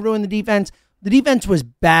completely ruined the defense. The defense was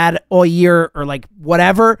bad all year or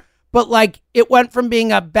whatever, but it went from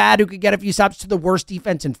being a bad who could get a few stops to the worst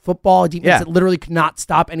defense in football, a defense that literally could not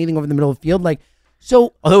stop anything over the middle of the field.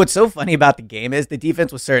 So, although what's so funny about the game is the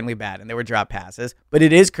defense was certainly bad and there were drop passes, but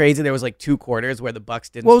it is crazy. There was like 2 quarters where the Bucks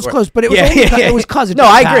didn't. Well, it was score. close, but it was it was cause of no,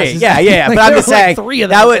 drop I agree. passes. Yeah. Like, but I'm there just were, like, saying 3 of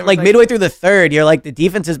them. that was There like midway through the third. You're like the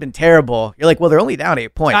defense has been terrible. You're like, well, they're only down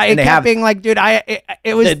 8 points. It And they kept have being like, dude,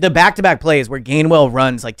 it was the back-to-back plays where Gainwell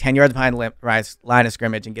runs like 10 yards behind line of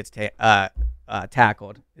scrimmage and gets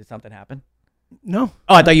tackled. Did something happen? no.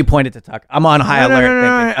 Oh, I thought you pointed to Tuck. I'm on high alert.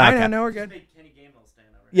 No, thinking, okay. no, we're good.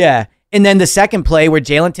 Yeah. And then the second play where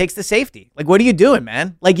Jalen takes the safety. Like, what are you doing,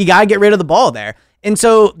 man? Like, you got to get rid of the ball there. And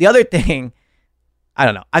so the other thing, I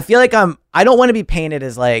don't know. I feel like I don't want to be painted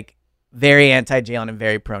as like very anti-Jalen and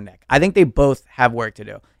very pro-Nick. I think they both have work to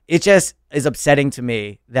do. It just is upsetting to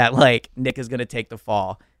me that like Nick is going to take the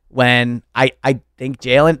fall when I think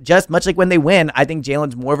Jalen, just much like when they win, I think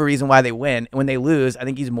Jalen's more of a reason why they win. And when they lose, I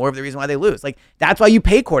think he's more of the reason why they lose. Like, that's why you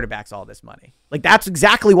pay quarterbacks all this money. Like, that's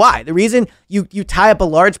exactly why. The reason you tie up a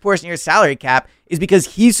large portion of your salary cap is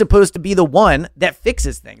because he's supposed to be the one that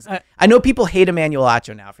fixes things. I know people hate Emmanuel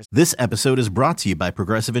Acho now. This episode is brought to you by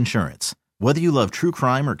Progressive Insurance. Whether you love true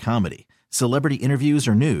crime or comedy, celebrity interviews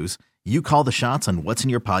or news, you call the shots on what's in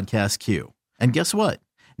your podcast queue. And guess what?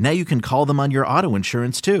 Now you can call them on your auto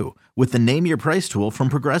insurance too with the Name Your Price tool from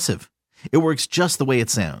Progressive. It works just the way it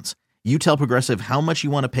sounds. You tell Progressive how much you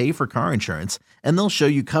want to pay for car insurance, and they'll show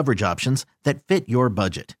you coverage options that fit your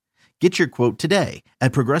budget. Get your quote today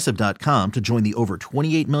at Progressive.com to join the over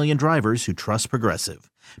 28 million drivers who trust Progressive.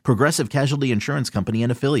 Progressive Casualty Insurance Company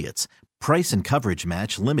and Affiliates. Price and coverage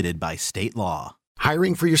match limited by state law.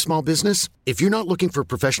 Hiring for your small business? If you're not looking for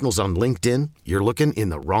professionals on LinkedIn, you're looking in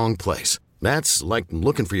the wrong place. That's like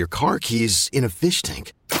looking for your car keys in a fish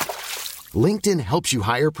tank. LinkedIn helps you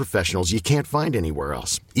hire professionals you can't find anywhere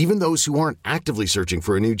else, even those who aren't actively searching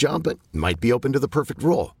for a new job but might be open to the perfect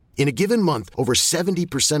role. In a given month, over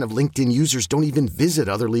 70% of LinkedIn users don't even visit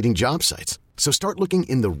other leading job sites. So start looking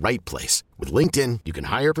in the right place. With LinkedIn, you can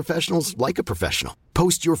hire professionals like a professional.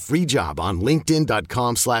 Post your free job on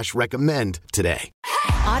linkedin.com/recommend today.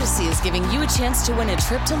 Odyssey is giving you a chance to win a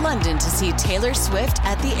trip to London to see Taylor Swift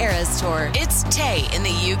at the Eras Tour. It's Tay in the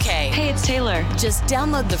UK. Hey, it's Taylor. Just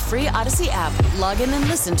download the free Odyssey app, log in and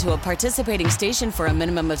listen to a participating station for a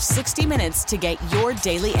minimum of 60 minutes to get your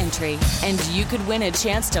daily entry. And you could win a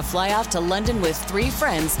chance to fly off to London with 3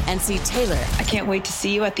 friends and see Taylor. I can't wait to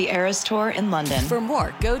see you at the Eras Tour in London. For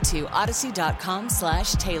more, go to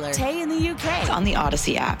odyssey.com/Taylor. Tay in the UK. It's on the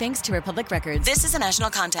Odyssey app. Thanks to Republic Records. This is a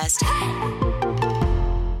national contest.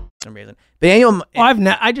 Some reason. But Emmanuel,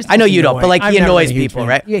 I know you don't, but like he annoys people,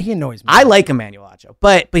 right? Yeah, he annoys me. I like Emmanuel Acho,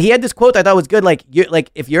 but he had this quote I thought was good. Like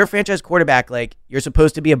if you're a franchise quarterback, like you're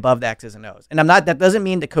supposed to be above the X's and O's, and I'm not. That doesn't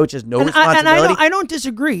mean the coach has no responsibility. I don't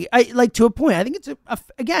disagree. I like to a point. I think it's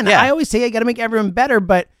again. Yeah. I always say I got to make everyone better,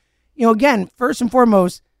 but again, first and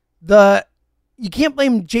foremost, you can't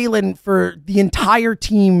blame Jalen for the entire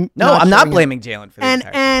team. No, I'm not blaming Jalen for the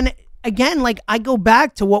entire team. And again, like I go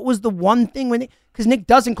back to what was the one thing because Nick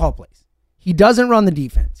doesn't call plays. He doesn't run the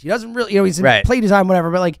defense. He doesn't really, he's in play design, whatever,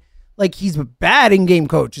 but like he's a bad in-game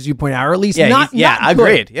coach, as you point out, or at least not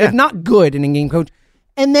agreed. Good, like not good an in-game coach.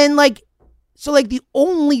 And then so the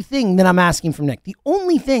only thing that I'm asking from Nick, the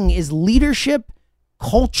only thing is leadership,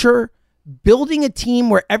 culture, building a team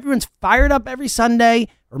where everyone's fired up every Sunday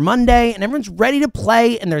or Monday and everyone's ready to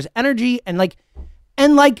play and there's energy and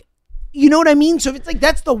you know what I mean? So if it's like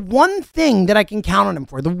that's the one thing that I can count on him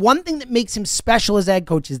for. The one thing that makes him special as head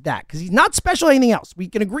coach is that. Because he's not special at anything else. We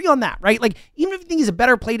can agree on that, right? Like, even if you think he's a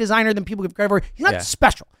better play designer than people give credit for, he's not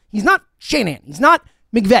special. He's not Shanahan. He's not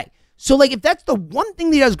McVay. So, if that's the one thing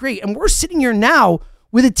that he does great, and we're sitting here now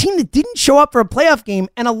with a team that didn't show up for a playoff game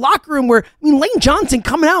and a locker room where, Lane Johnson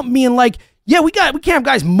coming out and being like, yeah, we can't have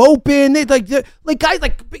guys moping. They guys,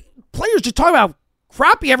 players just talking about how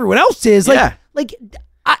crappy everyone else is.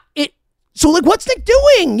 So what's Nick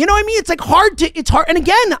doing? You know what I mean? It's hard. And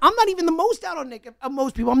again, I'm not even the most out on Nick of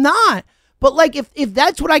most people. I'm not. But if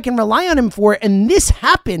that's what I can rely on him for, and this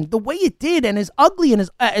happened the way it did, and as ugly and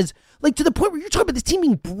as to the point where you're talking about this team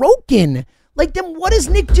being broken, then what does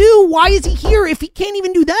Nick do? Why is he here if he can't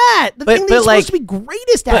even do that? The thing that he's supposed to be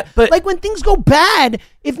greatest at. But when things go bad,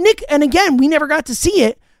 if Nick, and again, we never got to see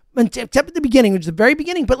it except at the beginning, which is the very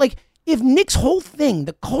beginning. But if Nick's whole thing,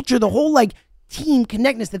 the culture, the whole team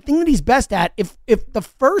connectedness, the thing that he's best at, if the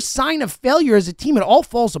first sign of failure as a team, it all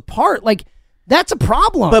falls apart, That's a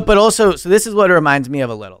problem. But also, so this is what it reminds me of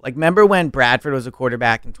a little. Like, remember when Bradford was a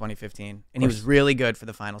quarterback in 2015, and he was really good for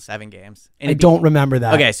the final 7 games? And I don't remember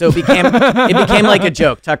that. Okay, so it became like a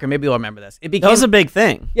joke. Tucker, maybe you'll remember this. That was a big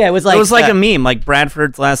thing. Yeah, it was like a meme, like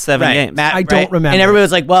Bradford's last 7 games. I don't remember. And everybody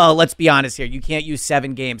was like, "Well, let's be honest here. You can't use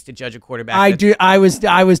 7 games to judge a quarterback." I was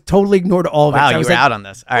totally ignored all of it. Wow, I you was were like, out on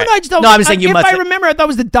this. All right. No, I just don't. No, I'm just saying you if must. I remember, I thought it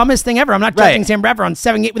was the dumbest thing ever. I'm not judging Sam Bradford on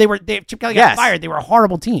 7 games. Chip Kelly got fired. They were a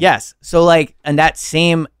horrible team. Yes. So like, and that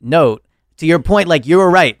same note, to your point, like you were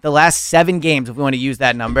right. The last 7 games, if we want to use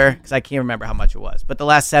that number, because I can't remember how much it was, but the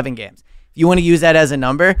last 7 games, if you want to use that as a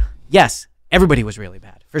number, yes, everybody was really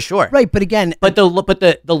bad for sure. Right, but again,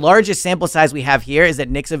 the largest sample size we have here is that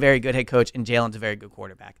Nick's a very good head coach and Jalen's a very good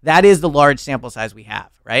quarterback. That is the large sample size we have,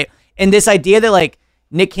 right? And this idea that like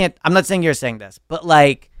Nick can't, I'm not saying you're saying this, but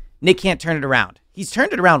like Nick can't turn it around. He's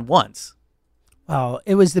turned it around once. well,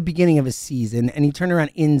 it was the beginning of a season, and he turned around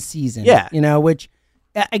in season. Yeah. Which,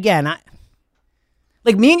 again,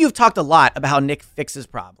 like me and you've talked a lot about how Nick fixes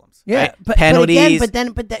problems. yeah, right? but Penalties. But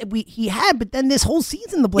then this whole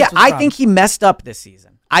season the Blitz. Yeah, I think he messed up this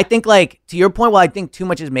season. I think, like, to your point, while I think too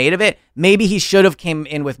much is made of it, maybe he should have came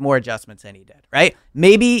in with more adjustments than he did, right?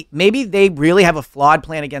 Maybe they really have a flawed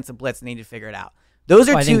plan against the Blitz and they need to figure it out. Those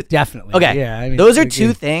are I two. think definitely. Okay. Yeah, I mean, those are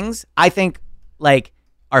two things I think, like,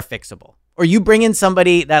 are fixable. Or you bring in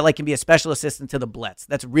somebody that, like, can be a special assistant to the Blitz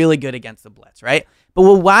that's really good against the Blitz, right? But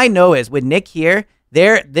what I know is with Nick here,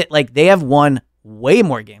 they have won way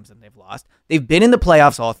more games than they've lost. They've been in the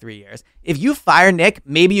playoffs all 3 years. If you fire Nick,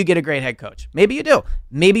 maybe you get a great head coach. Maybe you do.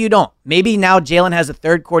 Maybe you don't. Maybe now Jalen has a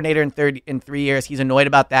third coordinator in 3 years. He's annoyed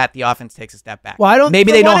about that. The offense takes a step back. Well, I don't.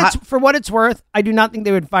 Maybe for they what don't. it's- for what it's worth, I do not think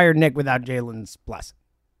they would fire Nick without Jalen's blessing.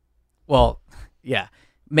 Well, yeah,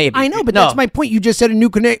 maybe. I know, but No. that's my point. You just said a new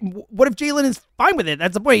connect. What if Jalen is fine with it?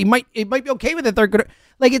 That's the point. It might be okay with it. They're good.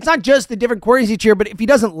 Like, it's not just the different coordinators each year, but if he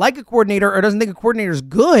doesn't like a coordinator or doesn't think a coordinator is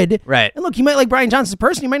good, Right. And look, he might like Brian Johnson as a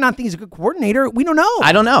person. He might not think he's a good coordinator. We don't know.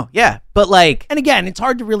 I don't know. Yeah, but like, And again, it's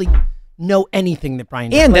hard to really know anything that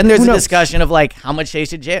Brian. and then like, there's who a knows? discussion of like how much say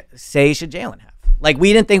should Jalen have? Like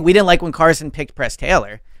we didn't like when Carson picked Press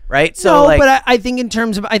Taylor, right? So no, like, but I think in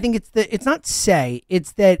terms of, I think it's not say,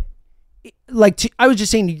 it's that. Like I was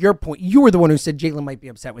just saying to your point, you were the one who said Jalen might be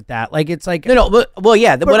upset with that. Like it's like no, but well,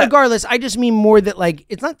 yeah. But regardless, I just mean more that like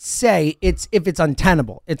it's not say, it's if it's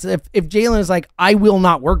untenable. It's if Jalen is like, I will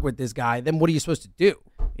not work with this guy, then what are you supposed to do?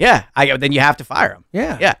 yeah, then you have to fire him.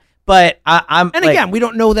 Yeah. yeah. But I'm And like, again, we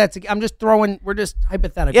don't know that's. I'm just throwing. We're just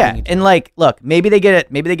hypothetical. yeah, and like, look, maybe they get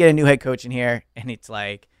a new head coach in here, and it's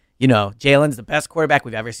like, Jalen's the best quarterback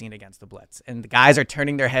we've ever seen against the Blitz, and the guys are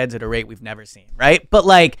turning their heads at a rate we've never seen, right? But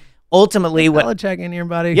like. Ultimately, Belichick in here,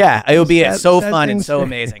 buddy. Yeah, it'll be Set- so set fun and things so straight.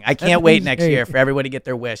 amazing. I Set can't wait things next straight. year for everybody to get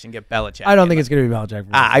their wish and get Belichick. I don't think it's going to be Belichick.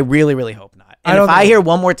 I really, really hope not. I And don't if I think- hear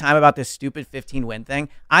one more time about this stupid 15-win thing,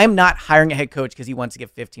 I'm not hiring a head coach because he wants to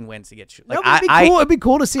get 15 wins to get. No, but it'd be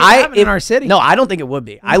cool to see it happen in our city. No, I don't think it would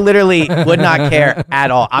be. I literally would not care at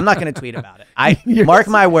all. I'm not going to tweet about it. Mark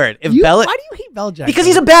my word. If why do you hate Belichick? because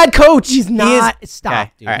he's a bad coach. He's not. Stop,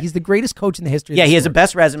 Okay, dude. all right. He's the greatest coach in the history. Yeah, of the he has the sport.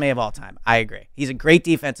 best resume of all time. I agree. He's a great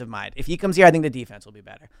defensive mind. If he comes here, I think the defense will be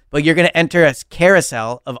better. But you're going to enter a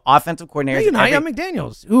carousel of offensive coordinators. You know, Ian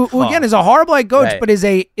McDaniels, who again is a horrible head coach, Right. but is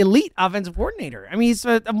a elite offensive coordinator. I mean, he's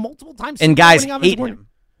a multiple times. And guys winning offensive hate coordinator. him.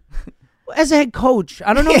 As a head coach.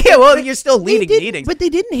 I don't know. Yeah, well, you're still leading They did- meetings. But they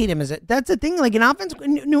didn't hate him as it. That's the thing. Like in offense,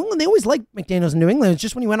 in New England, they always liked McDaniels in New England. It's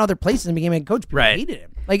just when he went other places and became a head coach, people Right. hated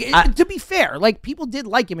him. Like I- to be fair, like people did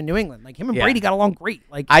like him in New England. Like him and Yeah. Brady got along great.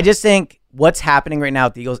 Like I just think what's happening right now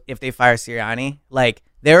with the Eagles, if they fire Sirianni, like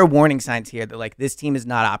there are warning signs here that like this team is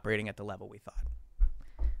not operating at the level we thought.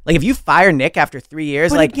 Like if you fire Nick after 3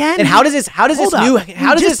 years, But like again, then how does this hold new up. how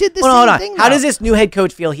You does just this did the hold same on. thing, How though. does this new head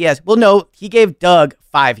coach feel he has? Well, no, he gave Doug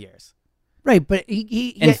 5 years. right, but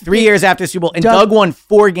he And 3 years after the Super Bowl, and Doug- Doug won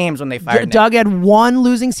 4 games when they fired Nick. Doug had one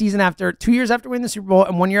losing season after 2 years after winning the Super Bowl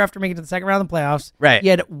and 1 year after making it to the second round of the playoffs. Right. He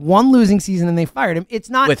had one losing season and they fired him. It's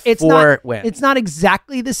not With it's 4 not, wins. It's not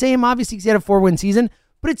exactly the same, obviously, because he had a 4-win season,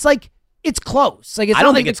 but it's like it's close. Like it's I not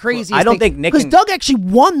don't like think the it's close. craziest. I don't think Nick because can- Doug actually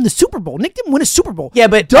won the Super Bowl. Nick didn't win a Super Bowl. Yeah,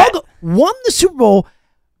 but Doug won the Super Bowl,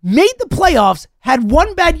 made the playoffs, had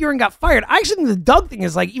one bad year and got fired. I actually think the Doug thing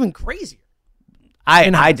is like even crazier.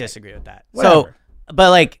 I disagree with that. Whatever. So,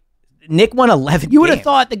 but like Nick won 11 You would have games.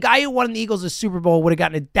 thought the guy who won the Eagles a Super Bowl would have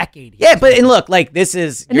gotten a decade. Yeah, but and look, like this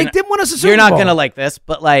is And you're Nick didn't win us a Super You're not Bowl. gonna like this,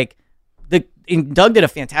 but like Doug did a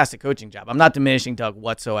fantastic coaching job. I'm not diminishing Doug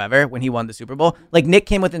whatsoever when he won the Super Bowl. Like Nick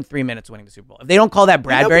came within 3 minutes winning the Super Bowl. If they don't call that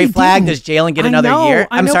Bradbury flag, does Jalen get another year?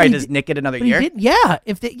 I'm sorry, does Nick get another year? Yeah.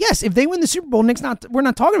 If they win the Super Bowl, we're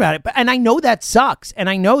not talking about it. But and I know that sucks, and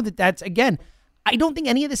I know that's again. I don't think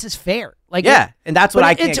any of this is fair. Like, and that's what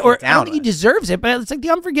I can't get down I don't think he with. deserves it, but it's like The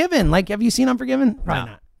Unforgiven. Like, have you seen Unforgiven? Probably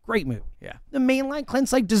No. not. Great movie. Yeah. The main line,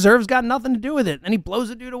 Clint's like, deserves got nothing to do with it, and he blows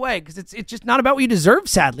the dude away because it's just not about what you deserve.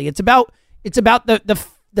 Sadly, it's about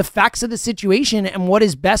the facts of the situation and what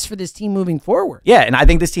is best for this team moving forward. Yeah, and I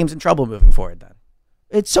think this team's in trouble moving forward. Then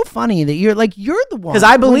It's so funny that you're the one because I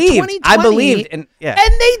who in believed, 2020 and yeah,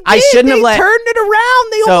 and they did. I shouldn't have turned it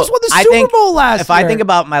around. They almost won the Super Bowl last year. If I think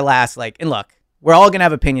about my last, and look, we're all gonna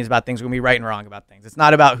have opinions about things. We're gonna be right and wrong about things. It's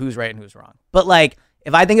not about who's right and who's wrong. But like,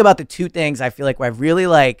 if I think about the two things I feel like where I've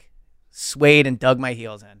really swayed and dug my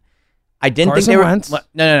heels in, I didn't Carson think they were. Wentz?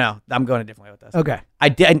 No. I'm going a different way with this. Okay. I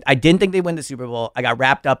didn't think they'd win the Super Bowl. I got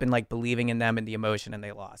wrapped up in believing in them and the emotion, and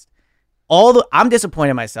they lost. I'm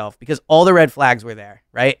disappointed in myself because all the red flags were there,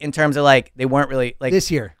 right? In terms of they weren't really this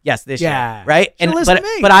year. Yes, this Yeah. year, right? Should've listened to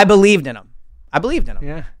me. But I believed in them.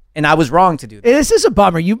 Yeah. And I was wrong to do that. This is a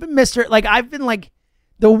bummer. You've been Mr. I've been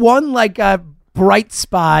the one bright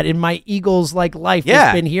spot in my Eagles life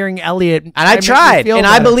has been hearing Elliott. And I tried, and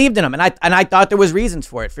I believed in him, and I thought there was reasons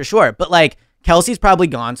for it for sure. But Kelsey's probably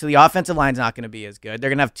gone, so the offensive line's not going to be as good.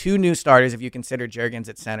 They're going to have two new starters if you consider Juergens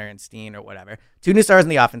at center and Steen or whatever. Two new starters on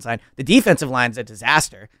the offensive line. The defensive line's a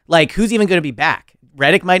disaster. Who's even going to be back?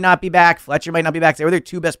 Reddick might not be back. Fletcher might not be back. They were their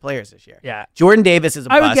two best players this year. Yeah. Jordan Davis is a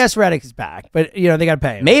bust. I would guess Reddick is back, but they got to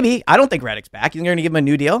pay him. Maybe. I don't think Reddick's back. You think they're going to give him a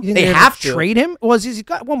new deal? You think They they're have gonna to trade him. Well, he's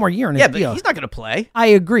got one more year in his deal. Yeah, but he's not going to play. I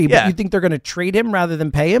agree, but Yeah. you think they're going to trade him rather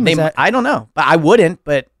than pay him? I don't know, but I wouldn't.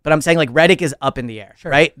 But I'm saying Reddick is up in the air,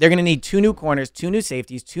 Sure. right? They're going to need two new corners, two new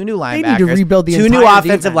safeties, two new linebackers. They need to rebuild the two new entire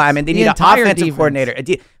offensive defense. linemen. They The need an entire offensive defense. coordinator.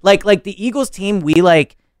 The Eagles team, we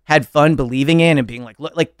had fun believing in and being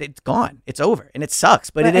look, it's gone, it's over, and it sucks,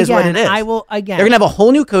 but it is what it is. I will again. They're gonna have a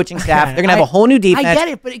whole new coaching staff. They're gonna have a whole new defense. I get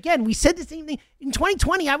it, but again, we said the same thing in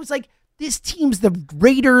 2020. I was like, this team's the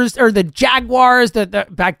Raiders or the Jaguars. The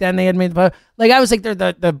back then they had made the I was like, they're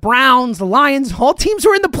the Browns, the Lions. All teams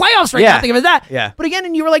were in the playoffs right now. Think of it as that. Yeah. But again,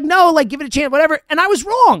 and you were like, no, give it a chance, whatever. And I was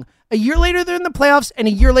wrong. A year later, they're in the playoffs, and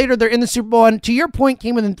a year later, they're in the Super Bowl. And to your point,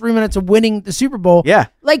 came within 3 minutes of winning the Super Bowl. Yeah.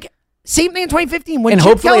 Same thing in 2015 when And Chip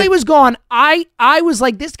hopefully- Kelly was gone. I was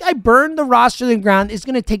like, this guy burned the roster to the ground. It's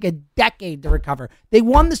going to take a decade to recover. They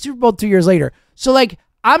won the Super Bowl 2 years later. So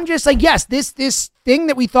I'm just yes, this thing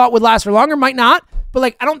that we thought would last for longer might not.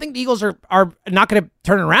 But I don't think the Eagles are not going to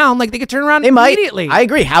turn it around. They could turn around immediately. I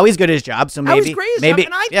agree. Howie's good at his job, so maybe. Howie's great at his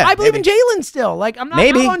job, and I believe in Jalen still. I'm not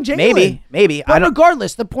out on Jalen. Maybe. But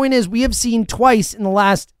regardless, the point is we have seen twice in the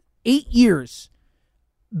last 8 years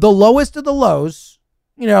the lowest of the lows.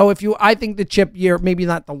 I think the Chip year, maybe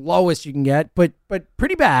not the lowest you can get, but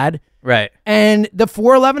pretty bad. Right. And the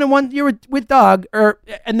 4-11-1 year with Doug,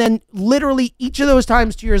 and then literally each of those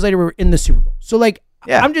times 2 years later, we were in the Super Bowl. So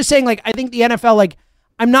I'm just saying, I think the NFL,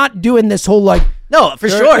 I'm not doing this whole no, for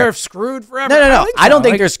sure. They're screwed forever. No. I don't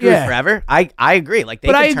think they're screwed forever. I agree.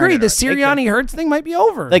 But I agree. The Sirianni Hurts thing might be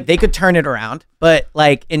over. They could turn it around, but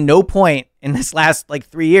in no point in this last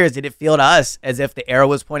 3 years did it feel to us as if the arrow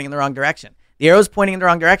was pointing in the wrong direction. The arrow's pointing in the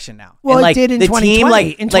wrong direction now. Well, and, it did in the 2020.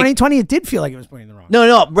 Team, in 2020, it did feel like it was pointing in the wrong.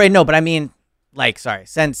 No, but I mean,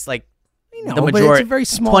 since the majority, but it's a very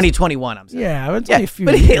small 2021. I'm saying, yeah, it's only a few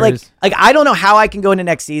but years. I don't know how I can go into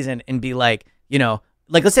next season and be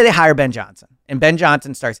let's say they hire Ben Johnson and Ben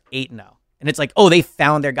Johnson starts 8-0. And it's they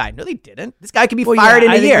found their guy. No, they didn't. This guy could be fired in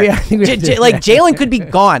a year. Jalen could be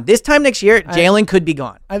gone. This time next year, Jalen could be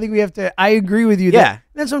gone. I think we have to. I agree with you. Yeah.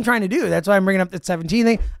 That's what I'm trying to do. That's why I'm bringing up that 17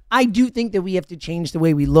 thing. I do think that we have to change the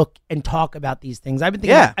way we look and talk about these things. I've been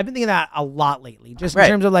thinking that a lot lately, just in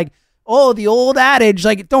terms of the old adage,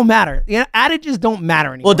 it don't matter. Adages don't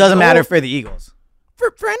matter anymore. Well, it doesn't matter for the Eagles.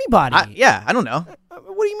 For anybody. I don't know.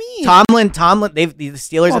 What do you mean? Tomlin, the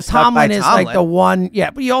Steelers have stuck by Tomlin. Tomlin. Is the one,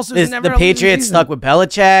 but he also the Patriots stuck with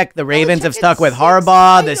Belichick. The Ravens have stuck with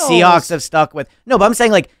Harbaugh. The Seahawks have stuck with but I'm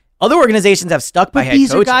saying other organizations have stuck by head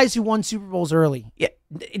coaches. These are guys who won Super Bowls early. Yeah,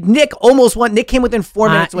 Nick almost won. Nick came within 4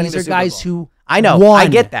 minutes winning the Super Bowl. These are guys who I know. won. I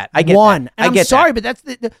get that. I get won. that. And I'm sorry, but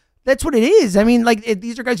that's what it is. I mean,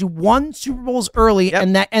 these are guys who won Super Bowls early,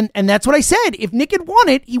 and that's what I said. If Nick had won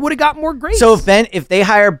it, he would have got more grace. So if they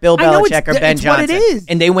hire Bill Belichick or Ben Johnson, what it is.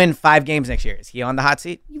 and they win 5 games next year, is he on the hot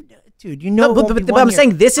seat? Dude, but I'm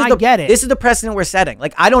saying this is this is the precedent we're setting.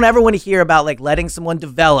 I don't ever want to hear about letting someone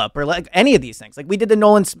develop or any of these things. We did the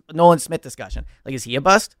Nolan Smith discussion. Is he a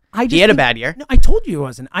bust? He had a bad year. No, I told you he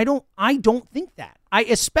wasn't. I don't think that. I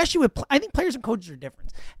think players and coaches are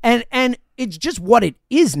different, and it's just what it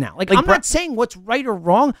is now. I'm not saying what's right or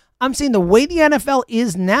wrong. I'm saying the way the NFL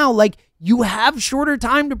is now. You have shorter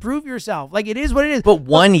time to prove yourself. It is what it is. But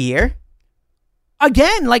 1 year.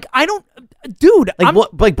 again, like I don't, dude. Like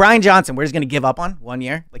what? Like Brian Johnson, we're just gonna give up on 1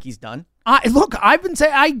 year, like he's done. Look, I've been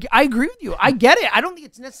saying I agree with you. I get it. I don't think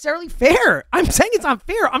it's necessarily fair. I'm saying it's not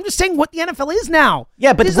fair. I'm just saying what the NFL is now.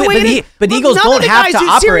 Yeah, but This is the way it is. but Look, Eagles none don't of the have guys to who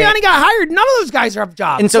operate. Sirianni got hired. None of those guys have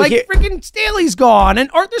jobs. And so like here- freaking Staley's gone and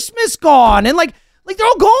Arthur Smith's gone and like they're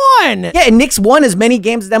all gone. Yeah, and Nick's won as many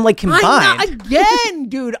games as them like combined. I'm not, again,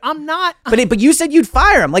 dude. I'm not. But you said you'd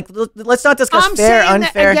fire him. Like, let's not discuss I'm fair, saying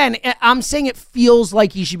unfair. That, again, I'm saying it feels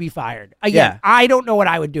like he should be fired. Again, Yeah. I don't know what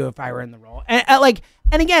I would do if I were in the role.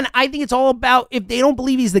 And again, I think it's all about if they don't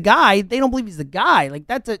believe he's the guy, they don't believe he's the guy. Like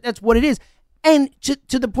that's what it is. And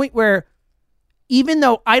to the point where, even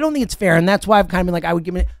though I don't think it's fair, and that's why I've kind of been like, I would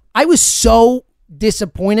give it. I was so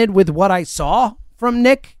disappointed with what I saw from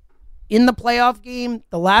Nick in the playoff game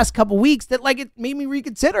the last couple weeks that like it made me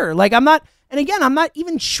reconsider. Like I'm not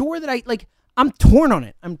even sure that I'm torn on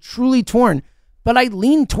it. I'm truly torn. But I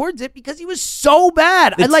lean towards it because he was so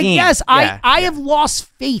bad. I have lost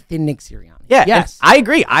faith in Nick Sirianni. Yeah, yes, I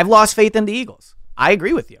agree. I've lost faith in the Eagles. I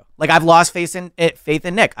agree with you. Like I've lost faith in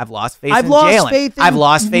Nick. I've lost faith in Jalen. I've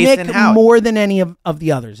lost faith Nick in Howard. more than any of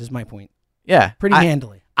the others. Is my point. Yeah, Pretty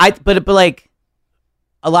handily. But like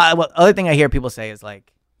a lot. What other thing I hear people say is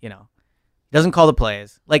like, he doesn't call the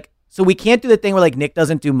plays. Like, so we can't do the thing where like Nick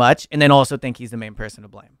doesn't do much and then also think he's the main person to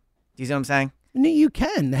blame. Do you see what I'm saying? No, you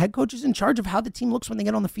can. The head coach is in charge of how the team looks when they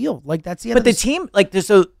get on the field. Like that's the end. But the team,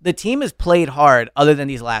 the team has played hard other than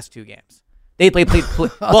these last 2 games. They played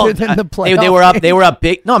well. than the they were up. They were up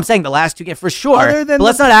big. No, I'm saying the last 2 games for sure. Other than but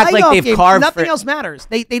let's the not act like playoff they've game, carved. Nothing else matters.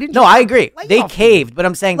 They didn't. No, I agree. They Playoff caved, game. but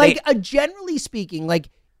I'm saying like generally speaking, like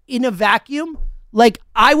in a vacuum, like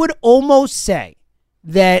I would almost say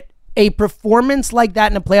that a performance like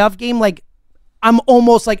that in a playoff game, like I'm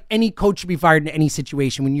almost like any coach should be fired in any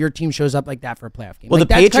situation when your team shows up like that for a playoff game. Well, like,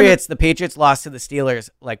 the Patriots lost to the Steelers,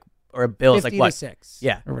 like or Bills, 50 like what? to 6,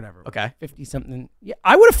 Yeah, or whatever. Okay, 50 something. Yeah,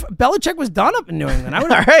 I would have. Belichick was done up in New England. I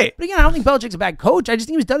would. All right. But again, I don't think Belichick's a bad coach. I just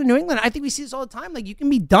think he was done in New England. I think we see this all the time. Like you can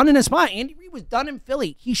be done in a spot. Andy Reid was done in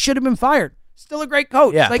Philly. He should have been fired. Still a great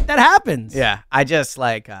coach. Yeah. Like that happens. Yeah, I just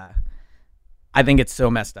like. I think it's so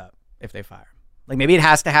messed up if they fire him. Like maybe it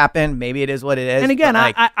has to happen. Maybe it is what it is. And again,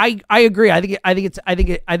 like, I agree. I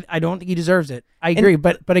don't think he deserves it. I agree.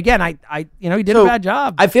 But again, he did a bad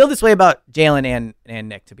job. I feel this way about Jalen and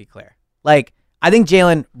Nick, to be clear. Like I think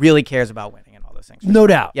Jalen really cares about winning and all those things. No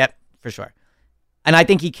doubt. Yep, for sure. And I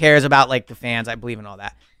think he cares about like the fans. I believe in all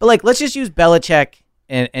that. But like, let's just use Belichick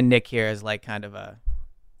and Nick here as like kind of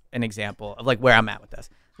an example of like where I'm at with this.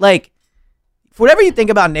 Like, for whatever you think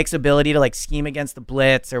about Nick's ability to like scheme against the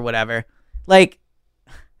blitz or whatever, like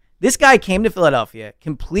this guy came to Philadelphia,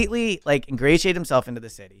 completely like ingratiated himself into the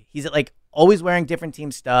city. He's like always wearing different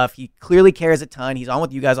team stuff. He clearly cares a ton. He's on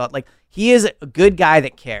with you guys all. Like he is a good guy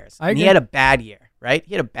that cares. And he had a bad year, right?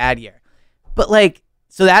 He had a bad year. But like,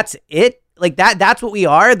 so that's it. Like that's what we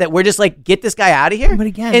are, that we're just like, get this guy out of here. But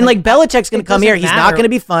again, and like Belichick's going to come here. doesn't He's not matter. going to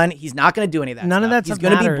be fun. He's not going to do any of that None of stuff. that He's stuff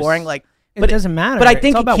going to be matters. boring. Like, It doesn't matter. But I It's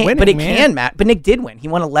think all about it winning, can man. matter. But Nick did win. He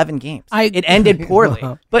won 11 games. It ended poorly.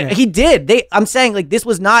 Well, but yeah. he did. I'm saying like this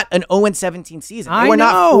was not an 0-17 season. They were know,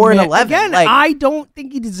 not 4-11. man. Again, like, I don't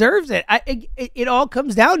think he deserves it. It all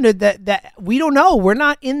comes down to that we don't know. We're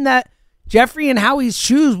not in that Jeffrey and Howie's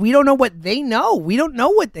shoes. We don't know what they know. We don't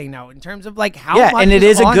know what they know in terms of like how much. and it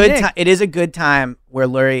is a on good Nick. time. It is a good time where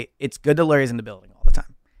Lurie. It's good that Lurie's in the building all the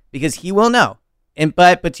time because he will know. And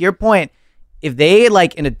but to your point, if they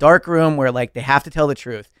like in a dark room where like they have to tell the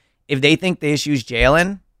truth, if they think the issue's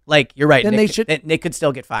Jalen, like you're right, Then Nick, they should- Nick could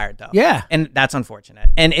still get fired though. Yeah. and that's unfortunate.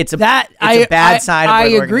 And it's a That it's a bad sign. Of I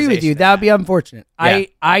where the agree with you. organization That would is be unfortunate. Yeah.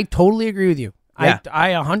 I totally agree with you. Yeah. I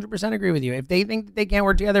 100% agree with you. If they think that they can't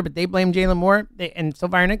work together, but they blame Jalen Moore and still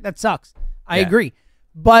fire Nick, that sucks. I Yeah. agree.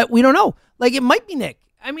 But we don't know. Like it might be Nick.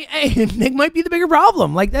 I mean, hey, Nick might be the bigger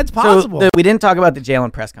problem. Like that's possible. So we didn't talk about the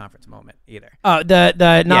Jalen press conference moment either. The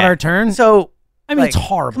not Yeah. our turn. So I mean, like, it's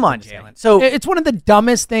horrible. Come on, to say. Jalen. So It's one of the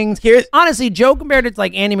dumbest things. Here's- honestly, Joe compared it to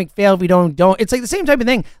like Andy McPhail. If we don't. It's like the same type of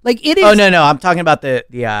thing. Like it is. oh no, I'm talking about the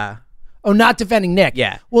not defending Nick.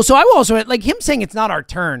 Yeah. Well, so I will also like him saying it's not our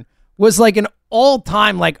turn was like an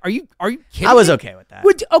all-time like. Are you kidding? I was me? okay with that.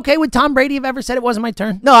 Would Tom Brady have ever said it wasn't my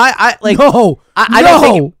turn? No, I like No. I don't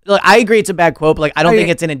think look, I agree it's a bad quote, but like I don't I- think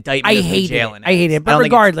it's an indictment I of who hate Jalen it. I hate is. it. But don't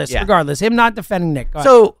think it's- regardless, him not defending Nick. Go ahead.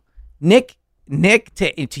 So Nick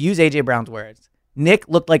to use AJ Brown's words, Nick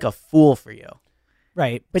looked like a fool for you.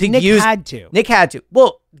 right, but to Nick use- had to. Nick had to.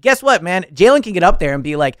 Well, guess what, man? Jalen can get up there and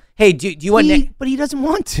be like, "Hey, do you want Nick?" But he doesn't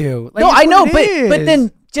want to. Like, No, it's I know, what it but is.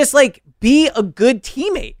 then just like be a good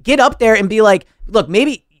teammate. Get up there and be like, "Look,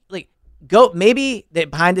 maybe like maybe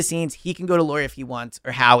that behind the scenes, he can go to Lori if he wants,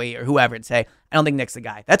 or Howie, or whoever, and say, I don't think Nick's the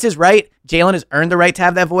guy. That's his right. Jalen has earned the right to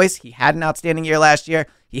have that voice. He had an outstanding year last year.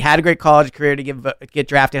 He had a great college career to get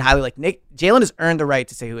drafted highly. Like Nick, Jalen has earned the right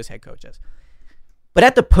to say who his head coach is. But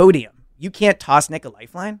at the podium, you can't toss Nick a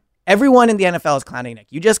lifeline. Everyone in the NFL is clowning Nick.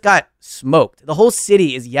 You just got smoked. The whole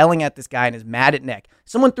city is yelling at this guy and is mad at Nick.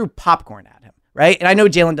 Someone threw popcorn at him, right? And I know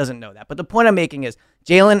Jalen doesn't know that. But the point I'm making is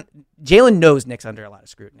Jalen knows Nick's under a lot of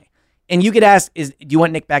scrutiny. And you could ask, do you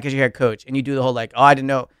want Nick back as your head coach? And you do the whole like, oh, I didn't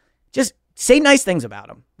know. Just say nice things about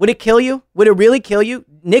him. Would it kill you? Would it really kill you?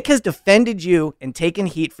 Nick has defended you and taken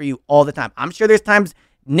heat for you all the time. I'm sure there's times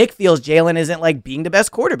Nick feels Jalen isn't like being the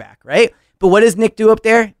best quarterback, right? But what does Nick do up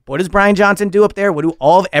there? What does Brian Johnson do up there? What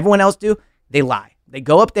do everyone else do? They lie. They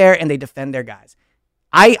go up there and they defend their guys.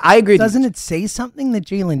 I agree. Doesn't it say something that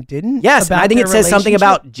Jalen didn't? Yes, I think it says something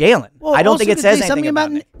about Jalen. Well, I don't think it says anything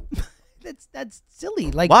about Nick. That's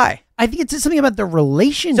silly. Like, why? I think it says something about the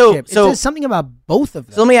relationship. So it says something about both of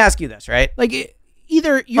them. So let me ask you this, right? Like,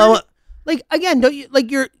 either you're like, again, don't you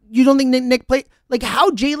like you don't think Nick played like how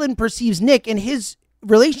Jalen perceives Nick and his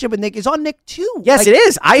relationship with Nick is on Nick too. Yes, like, it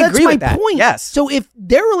is. I agree with that. That's my point. Yes. So if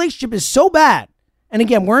their relationship is so bad, and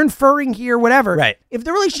again, we're inferring here, whatever. Right. If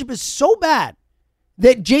their relationship is so bad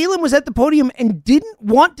that Jalen was at the podium and didn't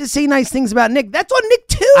want to say nice things about Nick, that's on Nick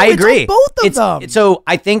too. I agree. It's on both of them. So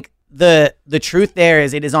I think the truth there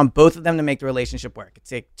is it is on both of them to make the relationship work.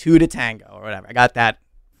 It's like two to tango or whatever. I got that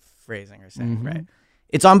phrasing or saying, right?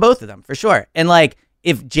 It's on both of them for sure. And like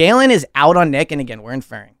if Jalen is out on Nick, and again, we're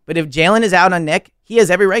inferring, but if Jalen is out on Nick, he has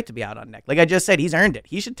every right to be out on Nick. Like I just said, he's earned it.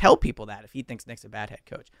 He should tell people that if he thinks Nick's a bad head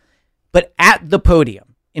coach. But at the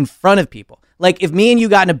podium, in front of people, like if me and you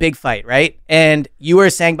got in a big fight, right? And you were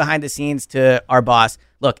saying behind the scenes to our boss,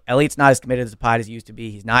 look, Elliot's not as committed as the pod as he used to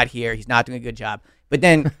be. He's not here. He's not doing a good job. But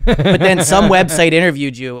then some website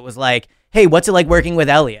interviewed you. It was like, hey, what's it like working with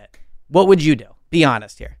Elliot? What would you do? Be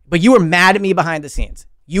honest here. But you were mad at me behind the scenes.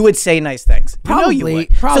 You would say nice things. Probably. You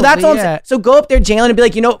would. So that's all I'm saying. So go up there, Jalen, and be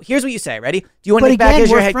like, here's what you say. Ready? Do you want Nick back as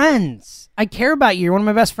your head? But again, we're friends. I care about you. You're one of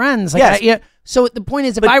my best friends. Like, yes. So the point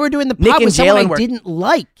is, if I were doing the pod with someone I didn't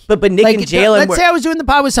like. But Nick and Jalen let's say I was doing the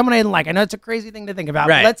pod with someone I didn't like. I know it's a crazy thing to think about.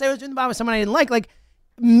 Right. But let's say I was doing the pod with someone I didn't like. Like,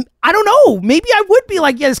 I don't know. Maybe I would be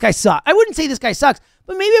like, yeah, this guy sucks. I wouldn't say this guy sucks.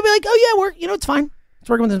 But maybe I'd be like, oh, yeah, it's fine. It's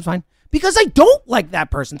working with him, it's fine. Because I don't like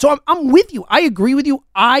that person. So I'm with you. I agree with you.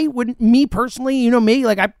 I wouldn't, me personally, me,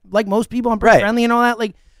 like I like most people, I'm pretty friendly and all that.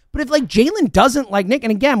 Like, but if like Jalen doesn't like Nick,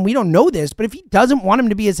 and again, we don't know this, but if he doesn't want him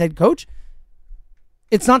to be his head coach,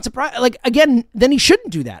 it's not surprising. Like, again, then he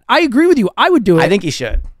shouldn't do that. I agree with you. I would do it. I think he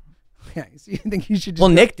should. Yeah, so you think he should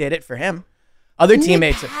just Nick did it for him. Other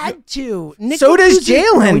teammates had to. Nick so does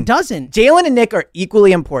Jalen. No, he doesn't. Jalen and Nick are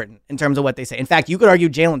equally important in terms of what they say. In fact, you could argue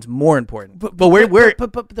Jalen's more important. But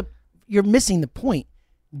you're missing the point.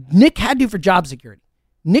 Nick had to for job security.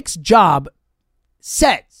 Nick's job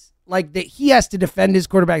says like that he has to defend his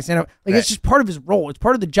quarterback stand up. Like it's just part of his role. It's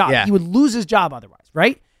part of the job. Yeah. He would lose his job otherwise,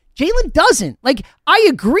 right? Jalen doesn't. Like, I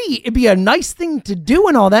agree, it'd be a nice thing to do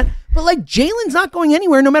and all that, but like Jalen's not going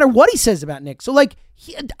anywhere no matter what he says about Nick. So like,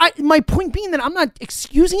 my point being that I'm not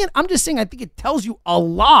excusing it. I'm just saying I think it tells you a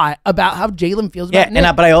lot about how Jalen feels about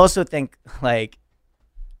Nick. But I also think like,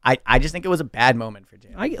 I just think it was a bad moment for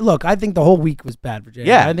Jalen. I think the whole week was bad for Jalen.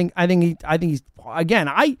 Yeah. I think he's again.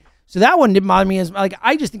 So that one didn't bother me as like.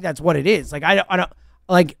 I just think that's what it is. Like I don't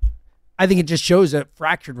like. I think it just shows a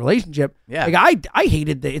fractured relationship. Yeah. Like I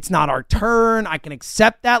hated that it's not our turn. I can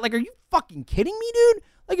accept that. Like, are you fucking kidding me, dude?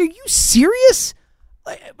 Like, are you serious?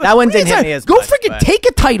 Like, that one didn't hit me as much. Go freaking take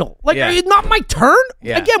a title. Like, are you not my turn?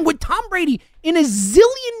 Yeah. Again, with Tom Brady in a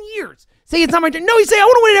zillion years, say it's not my turn. No, he say I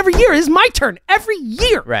want to win it every year. It's my turn every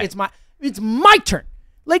year. Right. It's my turn.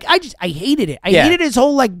 Like I hated it. I hated his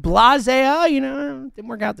whole like blase. Didn't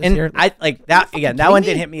work out this year. I like that again. That one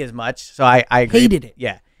didn't hit me as much. So I agree. Hated it.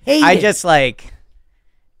 Yeah. I just like.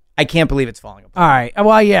 I can't believe it's falling apart. All right.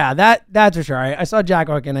 Well, yeah, that's for sure. I saw Jack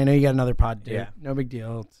Hawkin. I know you got another pod to do. Yeah. No big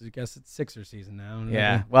deal. I guess it's Sixer season now.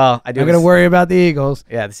 Yeah. Well, I do. I'm going to worry about the Eagles.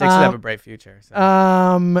 Yeah, the Sixers have a bright future. So.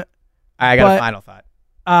 I got a final thought.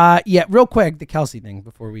 Yeah, real quick, the Kelsey thing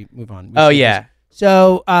before we move on.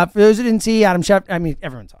 So, for those who didn't see, Adam Schefter, I mean,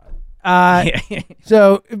 everyone saw it.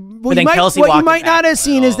 So, what you might not have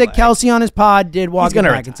seen is that Kelsey on his pod did walk it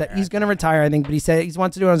back and said he's going to retire, I think, but he said he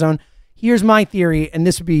wants to do it on his own. Here's my theory, and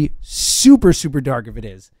this would be super, super dark if it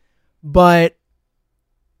is. And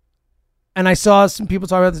I saw some people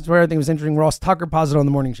talk about this where I think it was interesting. Ross Tucker posited on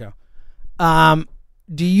the morning show.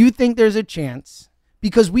 Do you think there's a chance?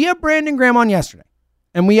 Because we have Brandon Graham on yesterday,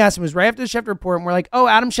 and we asked him, it was right after the Schefter report, and we're like, oh,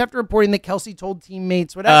 Adam Schefter reporting that Kelsey told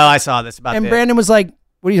teammates, whatever. Oh, I saw this about and Brandon was like,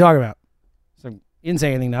 what are you talking about? He didn't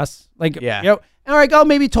say anything to us. Like, Yeah. you know, all right, go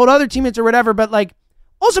maybe told other teammates or whatever, but like,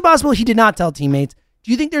 also possible he did not tell teammates.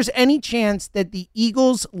 Do you think there's any chance that the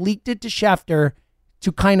Eagles leaked it to Schefter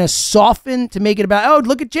to kind of soften, to make it about, oh,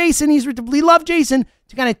 look at Jason, we love Jason,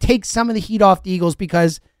 to kind of take some of the heat off the Eagles,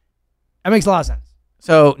 because that makes a lot of sense.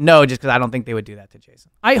 So no, just because I don't think they would do that to Jason.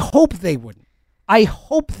 I hope they wouldn't. I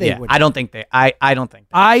hope they would. I don't think they. I don't think.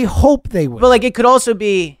 I hope they would. But like, it could also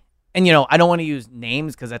be, and you know, I don't want to use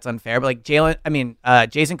names because that's unfair. But like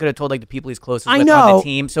Jason could have told like the people he's closest with on the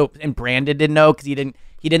team. So and Brandon didn't know because he didn't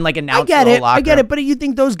like announce. I get it. But you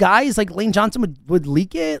think those guys like Lane Johnson would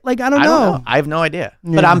leak it? Like I don't know. I have no idea.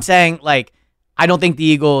 Yeah. But I'm saying like, I don't think the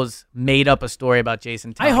Eagles made up a story about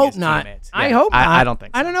Jason. I hope not. I hope not. I don't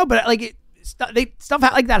think so. I don't know, but like stuff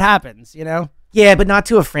like that happens, you know. Yeah, but not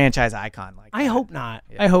to a franchise icon like I that. hope not.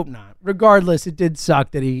 Yeah. I hope not. Regardless, it did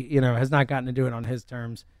suck that he, has not gotten to do it on his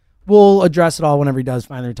terms. We'll address it all whenever he does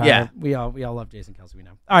finally retire. Yeah. We all love Jason Kelce, we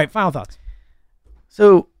know. All right, final thoughts.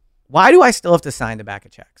 So why do I still have to sign the back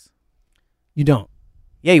of checks? You don't.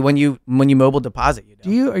 Yeah, when you mobile deposit, you do.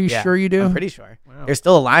 Do you? Are you sure you do? I'm pretty sure. Wow. There's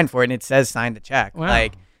still a line for it, and it says sign the check. Wow.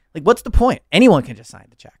 Like what's the point? Anyone can just sign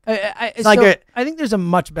the check. I think there's a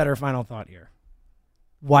much better final thought here.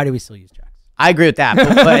 Why do we still use checks? I agree with that,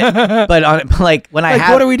 but like when I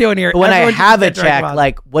have, what are we doing here? But when Everyone I have a just get direct check, deposit.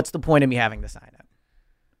 like what's the point of me having to sign it?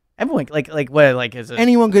 Everyone like is it?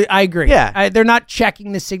 Anyone could. I agree. Yeah. They're not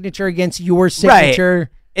checking the signature against your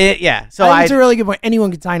signature. Yeah. So I think it's a really good point.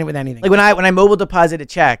 Anyone can sign it with anything. Like when I mobile deposit a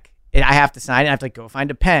check, I have to sign it. I have to like go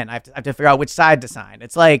find a pen. I have to figure out which side to sign.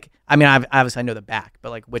 It's like, I mean, obviously I know the back,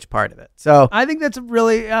 but like which part of it. So I think that's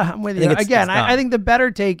really. I'm with you. it's Again, dumb. I think the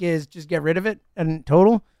better take is just get rid of it in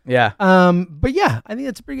total. yeah. But yeah, I think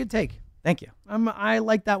that's a pretty good take. Thank you. I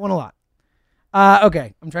like that one a lot.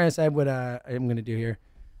 Okay, I'm trying to decide what I'm gonna do here.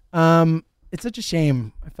 It's such a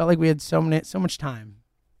shame. I felt like we had so much time.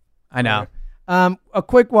 I know. A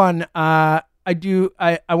quick one. I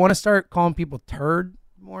want to start calling people turd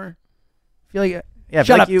more. I feel like Yeah.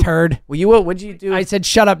 shut like up, turd. Well, what'd you do? I said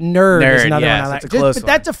shut up, nerd. Is Nerd, another yes, one I like. that's a close But one.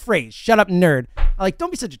 that's a phrase. Shut up, nerd. I like.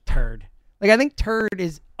 Don't be such a turd. Like I think turd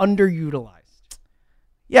is underutilized.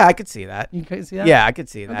 Yeah, I could see that. You can see that. Yeah, I could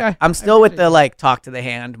see that. Okay. I'm I still with appreciate the that. like talk to the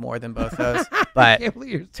hand more than both those, but Can't believe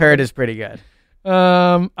you're turd is pretty good. All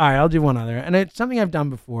right, I'll do one other, and it's something I've done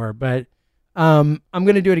before, but I'm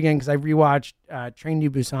gonna do it again because I rewatched Train to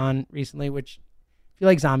Busan recently, which if you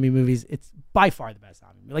like zombie movies, it's by far the best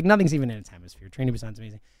zombie movie. Like nothing's even in its hemisphere. Train to Busan's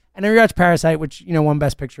amazing, and I rewatched Parasite, which won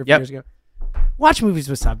Best Picture a few Yep. years ago. Watch movies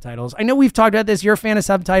with subtitles. I know we've talked about this. You're a fan of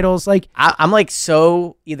subtitles, like I'm like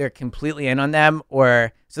so either completely in on them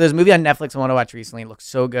or so there's a movie on Netflix I want to watch recently. It looks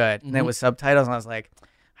so good, and it was subtitles, and I was like,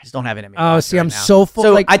 I just don't have it in me. to Oh, watch see, it I'm right now. so full-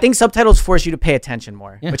 So like- I think subtitles force you to pay attention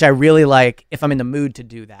more, Yeah. which I really like if I'm in the mood to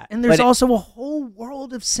do that. And there's But also a whole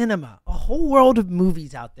world of cinema, a whole world of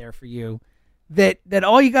movies out there for you that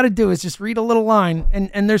all you got to do is just read a little line.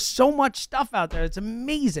 And there's so much stuff out there. It's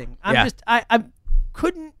amazing. Yeah. I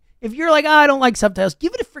couldn't, if you're like, I don't like subtitles,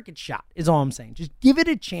 give it a freaking shot is all I'm saying. Just give it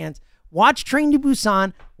a chance. Watch Train to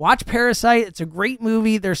Busan, watch Parasite. It's a great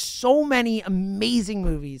movie. There's so many amazing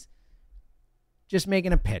movies. Just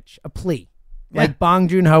making a pitch, a plea. Yeah. Like Bong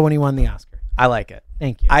Joon-ho when he won the Oscar. I like it.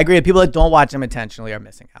 Thank you. I agree. People that don't watch them intentionally are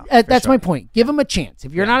missing out. for That's sure. my point. Give them a chance.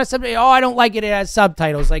 If you're not a subtitle, I don't like it. It has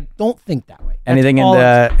subtitles. Like, don't think that way. That's Anything all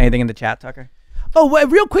I'm anything in the chat, Tucker? Oh, well,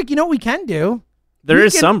 real quick, you know what we can do? There We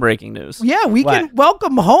is can- some breaking news. Yeah, we What? can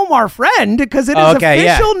welcome home our friend because it is Okay,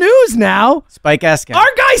 yeah. official news now. Spike Eskin. Our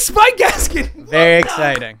guy Spike Eskin. Very Well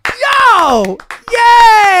done. exciting. Yo! Yay!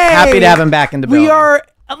 Happy to have him back in the building. We are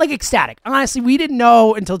like ecstatic. Honestly, we didn't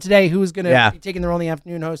know until today who was going to Yeah. be taking the role in the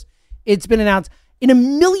afternoon host. It's been announced. In a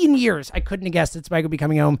million years, I couldn't have guessed that Spike would be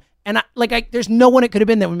coming home. And there's no one it could have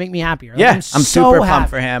been that would make me happier. Like, Yeah, I'm so super pumped happy.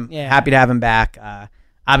 for him. Yeah. Happy to have him back.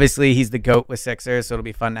 Obviously, he's the GOAT with Sixers, so it'll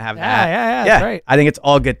be fun to have that. Yeah, that's right. I think it's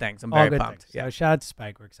all good things. I'm All very good pumped. things. Yeah. So shout out to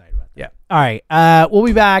Spike. We're excited about that. Yeah. All right. We'll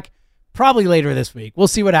be back probably later this week. We'll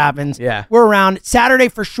see what happens. Yeah. We're around Saturday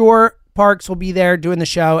for sure. Parks will be there doing the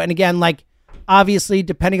show. And again, like obviously,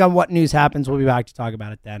 depending on what news happens, we'll be back to talk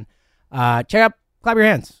about it then. Check out Clap Your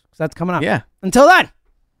Hands because that's coming up. Yeah. Until then,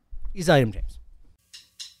 he's William James.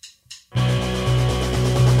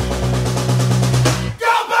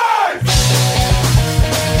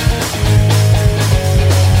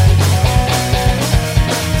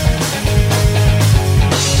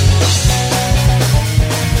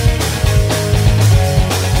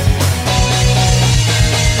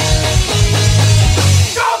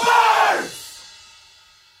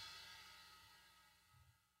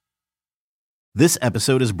 This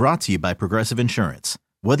episode is brought to you by Progressive Insurance.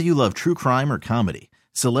 Whether you love true crime or comedy,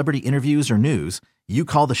 celebrity interviews or news, You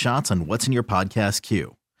call the shots on what's in your podcast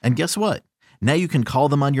queue. And guess what? Now you can call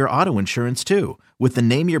them on your auto insurance too with the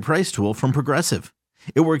Name Your Price tool from Progressive.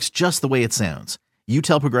 It works just the way it sounds. You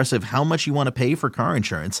tell Progressive how much you want to pay for car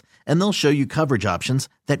insurance, and they'll show you coverage options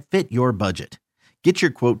that fit your budget. Get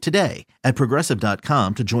your quote today at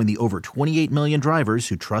Progressive.com to join the over 28 million drivers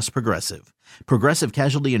who trust Progressive. Progressive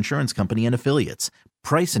Casualty Insurance Company and Affiliates.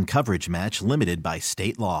 Price and coverage match limited by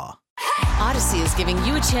state law. Odyssey is giving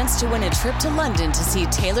you a chance to win a trip to London to see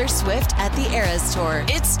Taylor Swift at the Eras Tour.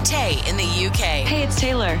 It's Tay in the UK. Hey, it's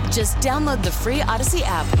Taylor. Just download the free Odyssey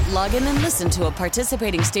app, log in and listen to a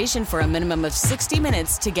participating station for a minimum of 60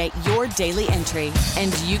 minutes to get your daily entry.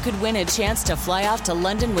 And you could win a chance to fly off to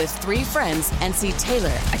London with 3 friends and see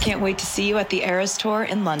Taylor. I can't wait to see you at the Eras Tour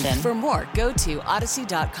in London. For more, go to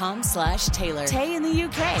odyssey.com/Taylor. Tay in the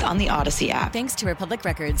UK. On the Odyssey app. Thanks to Republic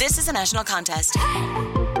Records. This is a national contest.